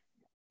step,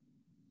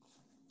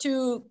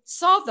 to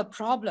solve the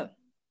problem,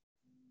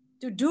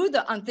 to do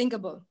the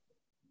unthinkable.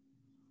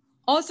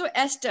 Also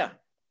Esther.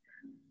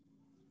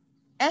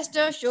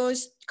 Esther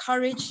shows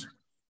courage,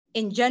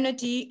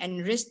 ingenuity,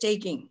 and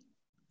risk-taking.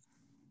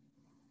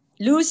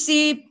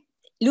 Lucy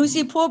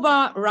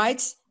Poba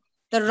writes,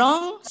 the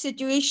wrong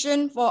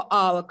situation for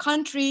our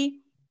country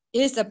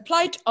is the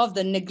plight of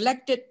the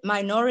neglected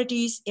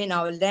minorities in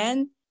our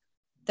land,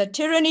 the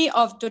tyranny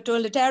of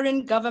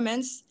totalitarian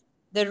governments,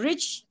 the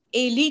rich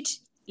elite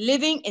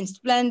living in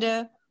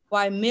splendor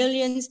while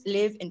millions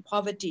live in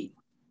poverty.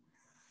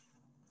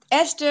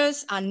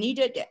 Esthers are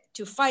needed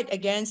to fight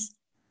against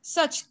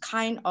such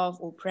kind of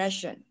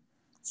oppression,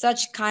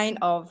 such kind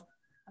of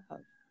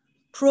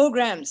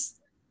programs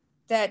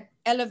that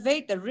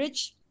elevate the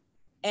rich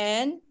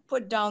and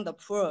put down the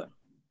poor.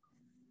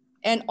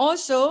 And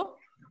also,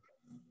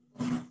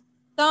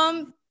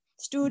 some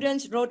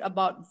students wrote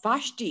about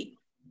Vashti,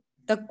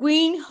 the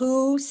queen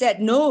who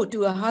said no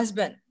to her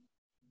husband.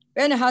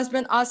 When her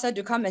husband asked her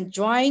to come and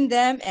join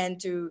them and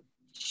to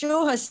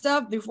show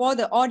herself before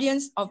the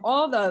audience of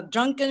all the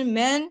drunken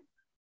men,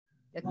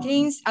 the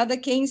kings, other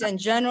kings and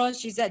generals,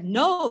 she said,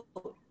 no,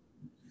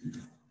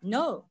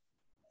 no.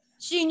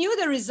 She knew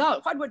the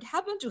result, what would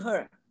happen to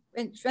her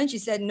when she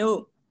said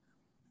no.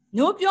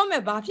 No,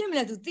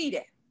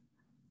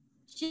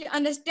 she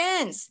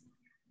understands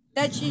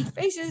that she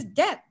faces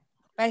death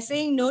by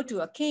saying no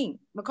to a king,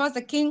 because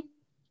the king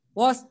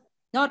was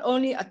not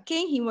only a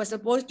king, he was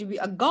supposed to be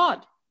a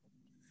god.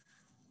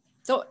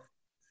 So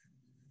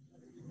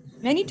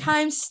Many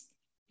times,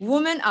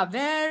 women are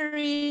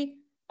very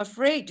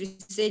afraid to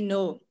say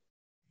no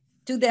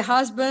to their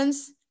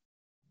husbands,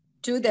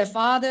 to their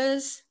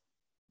fathers,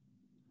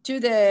 to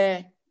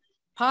their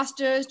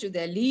pastors, to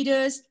their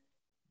leaders.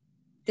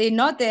 They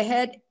nod their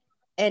head,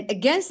 and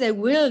against their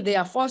will, they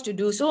are forced to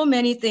do so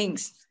many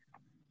things.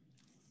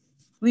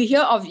 We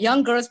hear of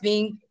young girls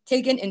being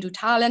taken into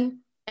Thailand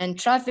and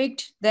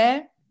trafficked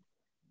there.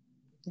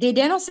 They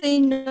dare not say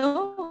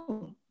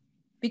no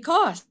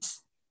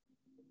because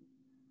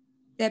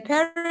their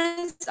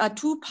parents are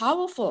too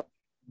powerful.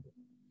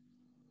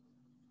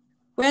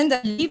 When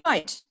the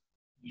Levite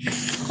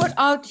put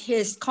out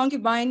his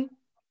concubine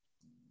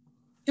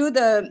to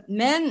the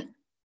men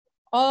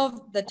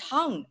of the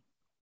town,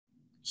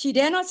 she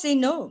dare not say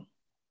no.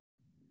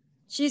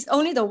 She's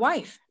only the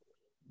wife.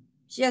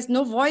 She has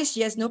no voice,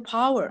 she has no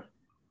power.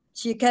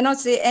 She cannot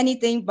say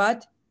anything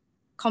but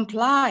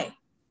comply.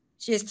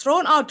 She is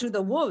thrown out to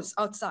the wolves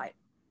outside.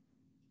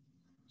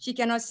 She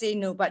cannot say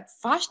no, but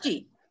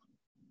Vashti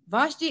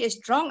is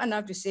strong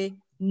enough to say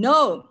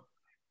no.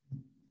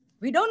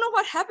 We don't know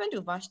what happened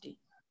to Vashti.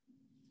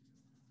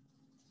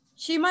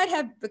 She might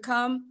have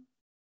become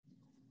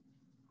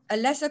a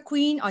lesser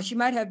queen, or she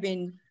might have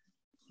been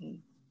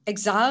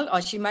exiled,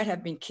 or she might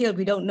have been killed.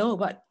 We don't know,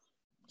 but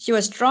she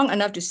was strong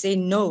enough to say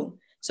no.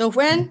 So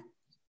when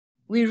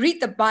we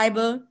read the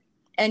Bible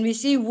and we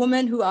see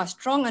women who are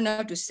strong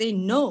enough to say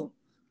no,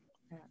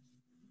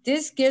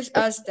 this gives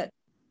us that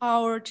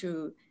power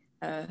to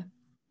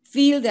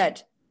feel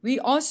that we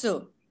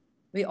also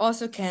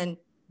can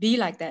be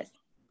like that.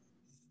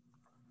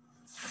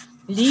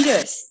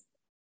 Leaders.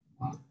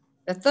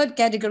 The third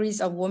categories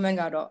of women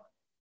are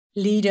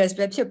leaders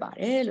ပဲဖြစ်ပါ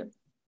တယ်လို့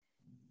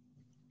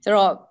ဆို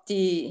တော့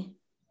ဒီ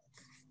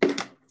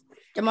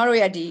ကျမတို့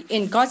ရဲ့ဒီ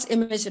in God's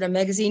image ဆိုတဲ့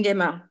magazine ထဲ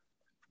မှာ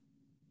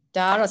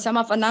ဒါကတော့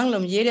Sama Fanang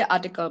လို့ရေးတဲ့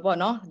article ပေါ့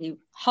နော်ဒီ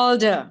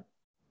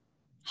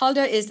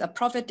Huldah is a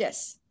prophetess,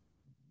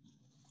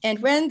 and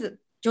when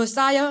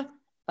Josiah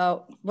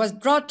was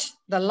brought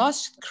the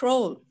lost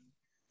scroll,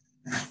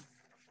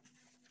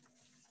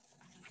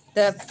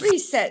 the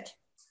priest said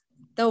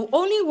the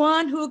only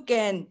one who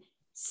can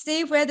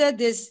say whether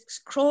this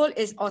scroll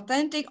is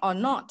authentic or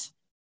not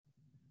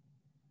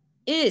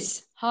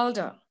is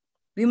Huldah.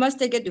 We must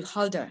take it to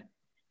Huldah.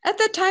 At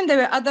that time, there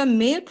were other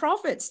male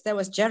prophets. There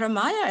was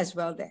Jeremiah as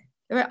well there.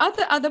 There were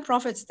other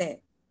prophets there.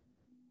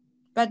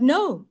 But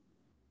no,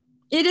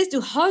 it is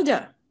to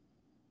Huldah.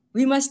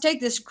 We must take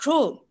the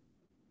scroll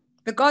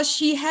because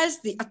she has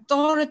the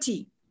authority.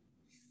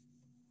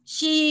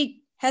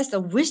 She has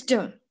the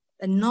wisdom,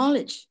 the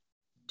knowledge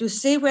to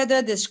say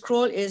whether the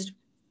scroll is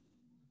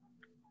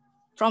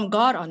from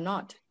God or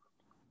not.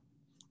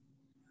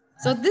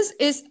 So this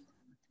is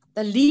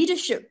the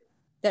leadership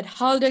that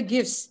Huldah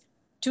gives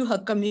to her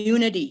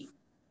community.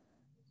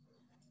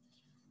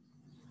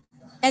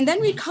 And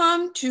then we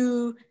come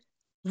to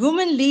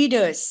women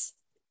leaders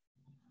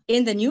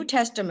in the New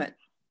Testament.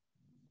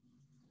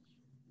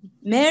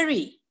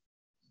 Mary,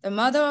 the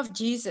mother of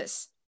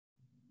Jesus.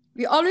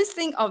 We always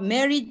think of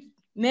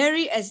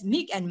Mary as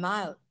meek and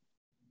mild.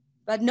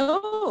 But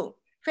no,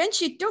 when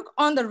she took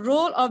on the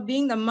role of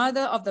being the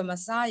mother of the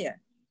Messiah,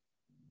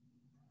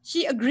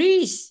 she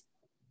agrees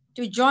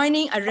to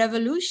joining a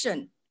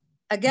revolution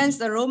against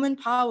the Roman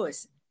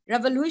powers,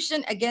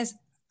 revolution against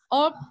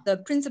all the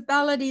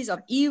principalities of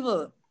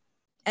evil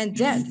and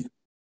death.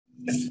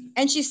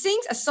 And she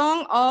sings a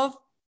song of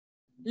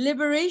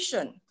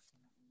liberation,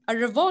 a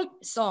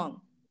revolt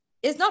song.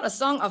 It's not a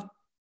song of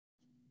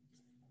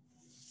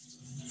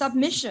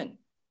submission.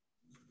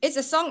 It's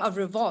a song of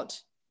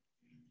revolt.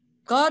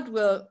 God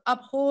will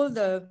uphold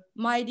the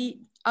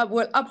mighty,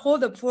 will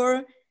uphold the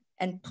poor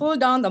and pull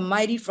down the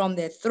mighty from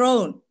their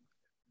throne.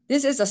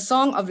 This is a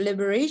song of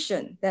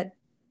liberation that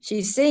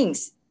she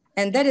sings.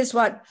 And that is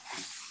what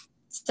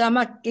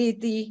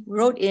Samaketi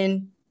wrote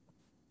in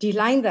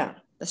Dilinda,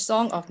 the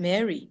Song of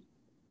Mary.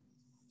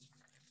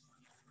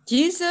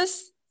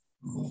 Jesus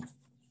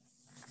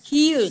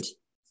healed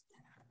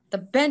the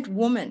bent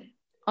woman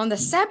on the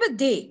Sabbath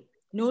day,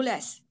 no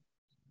less,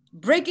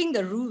 breaking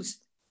the rules,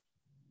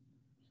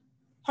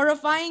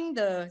 horrifying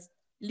the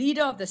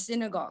leader of the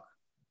synagogue.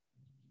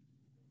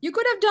 You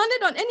could have done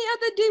it on any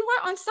other day. Why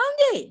on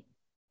Sunday?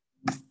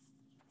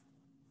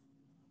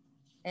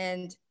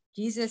 And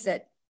Jesus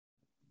said,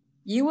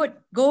 you would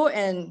go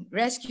and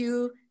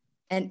rescue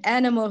an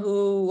animal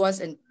who was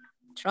in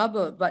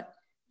trouble, but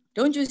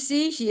don't you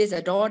see she is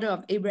a daughter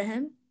of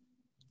Abraham?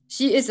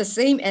 She is the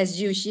same as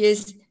you. She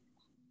is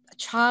a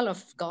child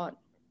of God.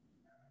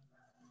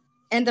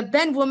 And the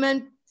bent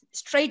woman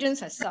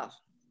straightens herself.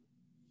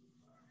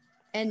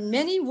 And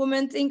many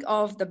women think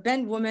of the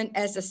bent woman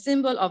as a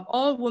symbol of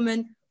all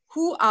women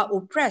who are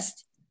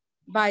oppressed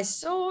by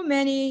so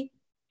many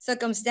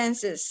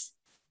circumstances,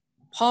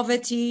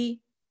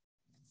 poverty,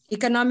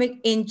 economic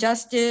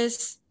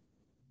injustice,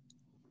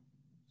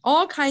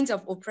 all kinds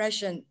of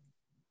oppression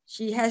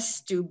she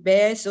has to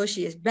bear, so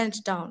she is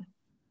bent down.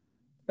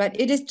 But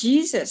it is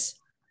Jesus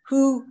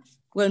who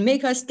will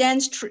make her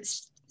stand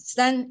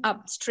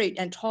up straight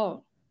and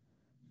tall.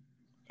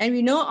 And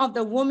we know of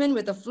the woman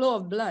with the flow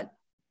of blood.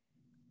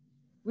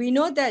 We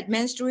know that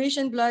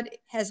menstruation blood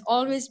has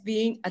always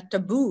been a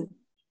taboo.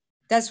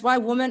 That's why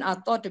women are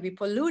thought to be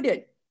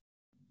polluted.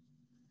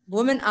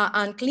 Women are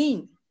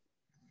unclean.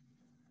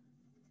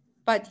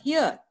 But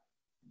here,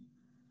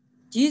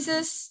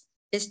 Jesus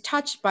is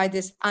touched by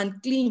this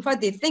unclean,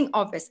 what they think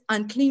of as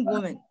unclean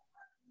woman,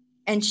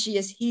 and she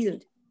is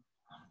healed.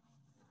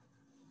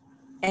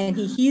 And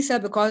he heals her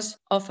because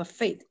of her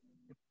faith.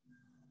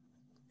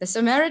 The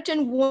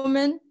Samaritan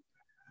woman,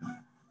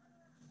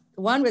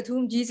 the one with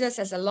whom Jesus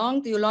has a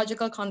long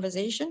theological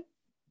conversation,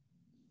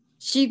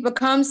 she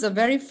becomes the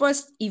very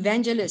first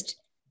evangelist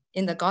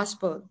in the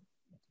gospel.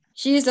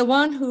 She is the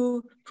one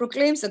who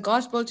proclaims the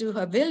gospel to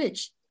her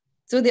village.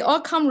 So they all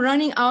come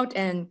running out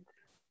and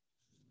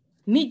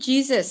meet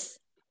Jesus,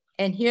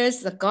 and hears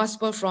the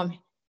gospel from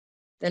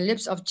the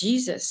lips of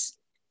Jesus.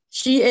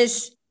 She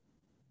is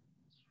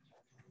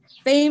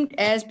famed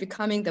as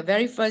becoming the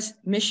very first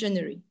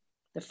missionary,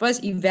 the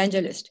first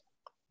evangelist.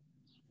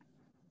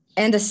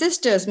 And the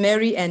sisters,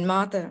 Mary and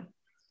Martha.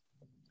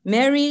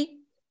 Mary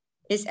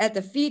is at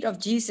the feet of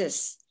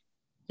Jesus,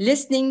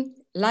 listening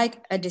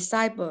like a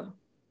disciple.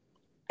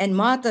 And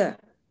Martha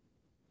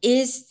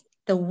is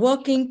the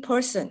working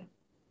person.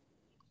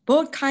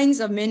 Both kinds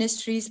of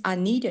ministries are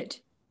needed: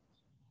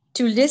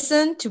 to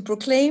listen, to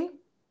proclaim,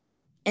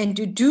 and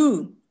to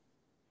do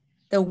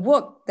the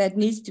work that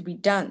needs to be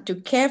done, to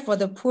care for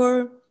the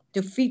poor,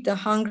 to feed the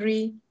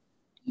hungry.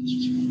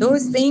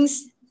 Those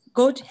things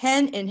go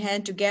hand in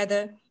hand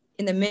together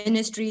in the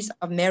ministries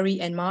of Mary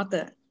and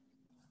Martha.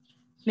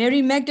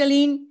 Mary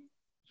Magdalene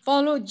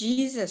followed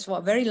Jesus for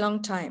a very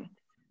long time,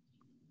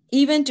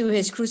 even to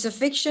his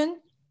crucifixion,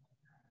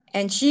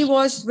 and she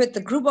was with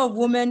the group of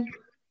women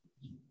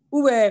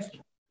who were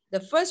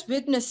the first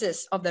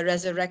witnesses of the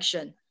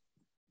resurrection.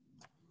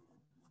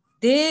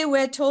 They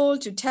were told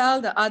to tell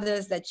the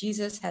others that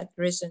Jesus had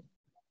risen.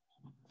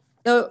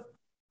 The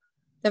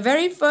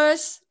very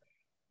first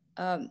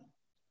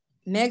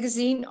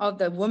magazine of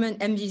the woman,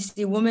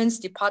 MGC Women's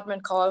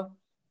Department, called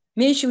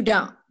Me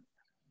Shudan.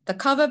 The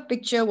cover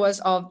picture was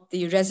of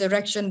the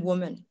resurrection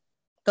woman,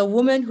 the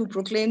woman who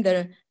proclaimed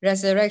the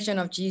resurrection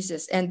of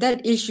Jesus. And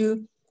that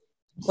issue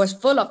was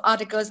full of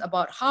articles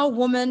about how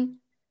women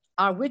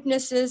are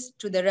witnesses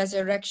to the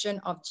resurrection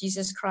of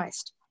Jesus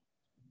Christ.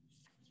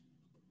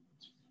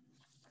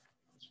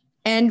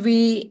 And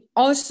we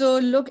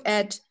also look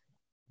at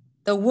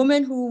the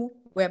women who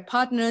were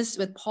partners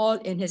with Paul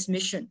in his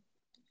mission: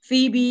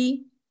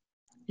 Phoebe,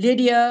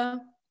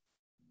 Lydia,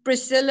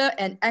 Priscilla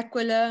and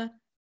Aquila,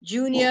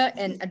 Junia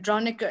and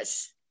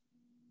Andronicus.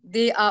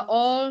 They are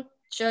all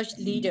church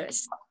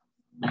leaders.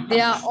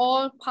 They are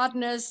all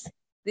partners.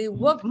 They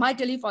work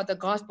mightily for the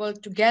gospel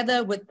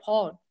together with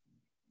Paul.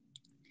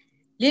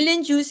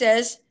 Lillian Ju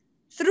says,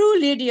 through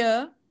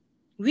Lydia,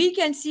 we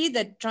can see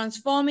the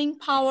transforming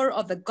power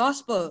of the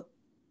gospel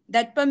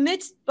that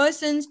permits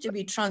persons to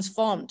be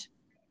transformed.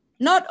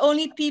 Not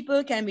only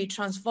people can be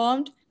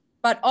transformed,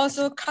 but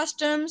also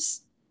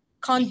customs,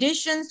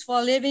 conditions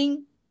for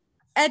living,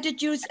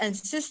 attitudes and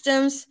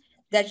systems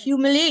that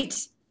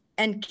humiliate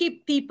and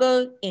keep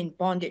people in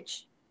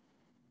bondage.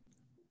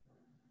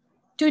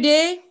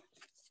 Today,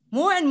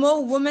 more and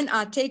more women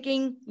are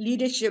taking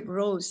leadership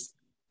roles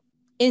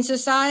in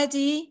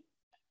society,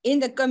 in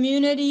the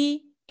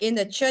community, in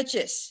the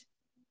churches.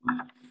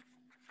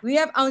 We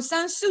have Aung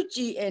San Suu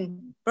Kyi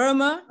in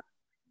Burma,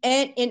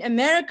 and in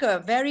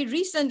America, very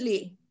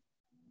recently,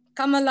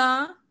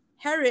 Kamala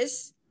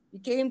Harris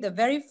became the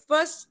very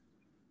first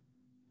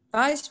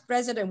vice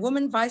president,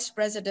 woman vice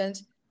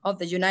president of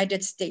the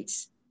United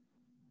States.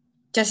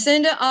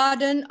 Jacinda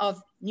Ardern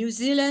of New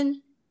Zealand,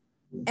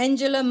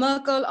 Angela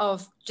Merkel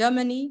of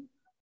Germany,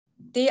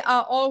 they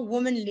are all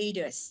women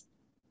leaders.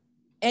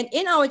 And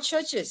in our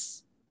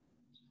churches,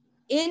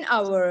 in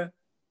our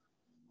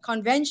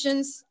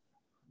conventions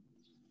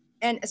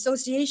and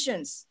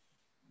associations,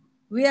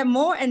 we have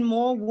more and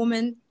more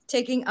women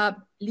taking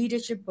up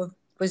leadership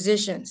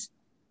positions.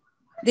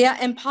 They are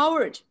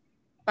empowered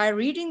by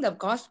reading the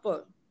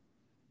gospel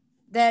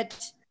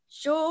that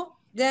show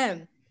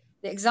them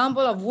the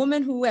example of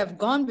women who have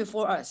gone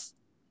before us,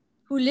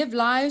 who live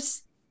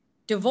lives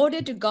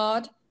devoted to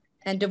God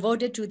and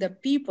devoted to the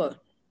people.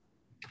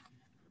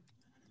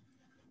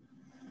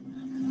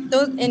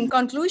 So in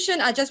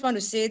conclusion, I just want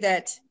to say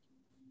that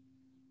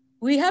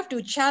we have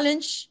to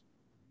challenge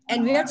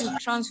and we have to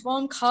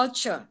transform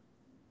culture.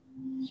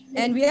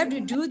 And we have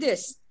to do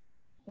this.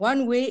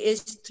 One way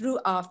is through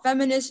our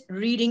feminist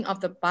reading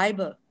of the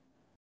Bible.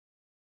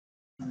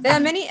 There are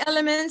many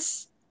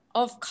elements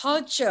of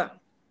culture,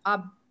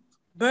 our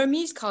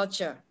Burmese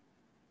culture,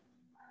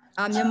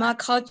 our Myanmar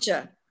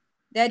culture,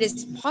 that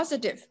is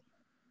positive.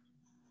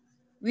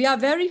 We are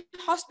very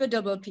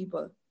hospitable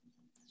people.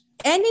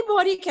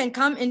 Anybody can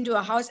come into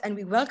a house and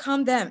we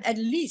welcome them, at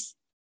least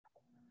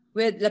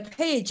with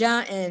Lepei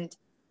Jang and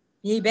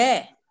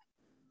Yibe.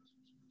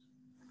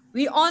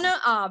 We honor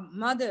our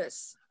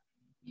mothers.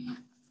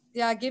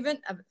 They are given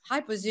a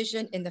high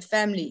position in the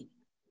family.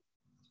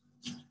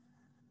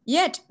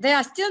 Yet there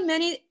are still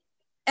many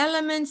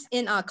elements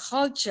in our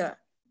culture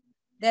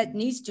that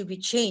needs to be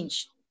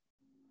changed,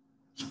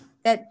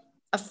 that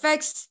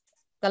affects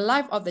the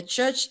life of the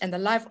church and the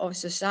life of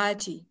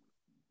society.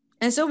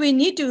 And so we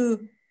need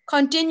to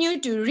continue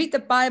to read the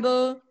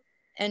Bible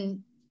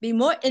and be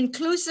more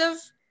inclusive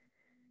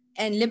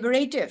and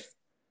liberative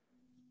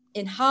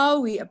in how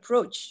we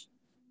approach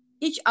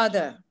each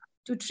other,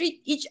 to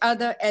treat each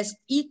other as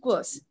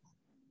equals,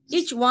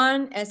 each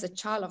one as a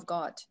child of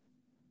God,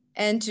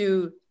 and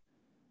to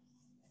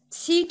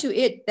see to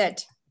it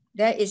that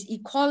there is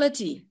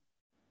equality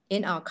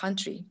in our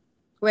country,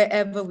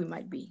 wherever we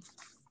might be.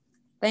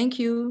 Thank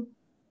you.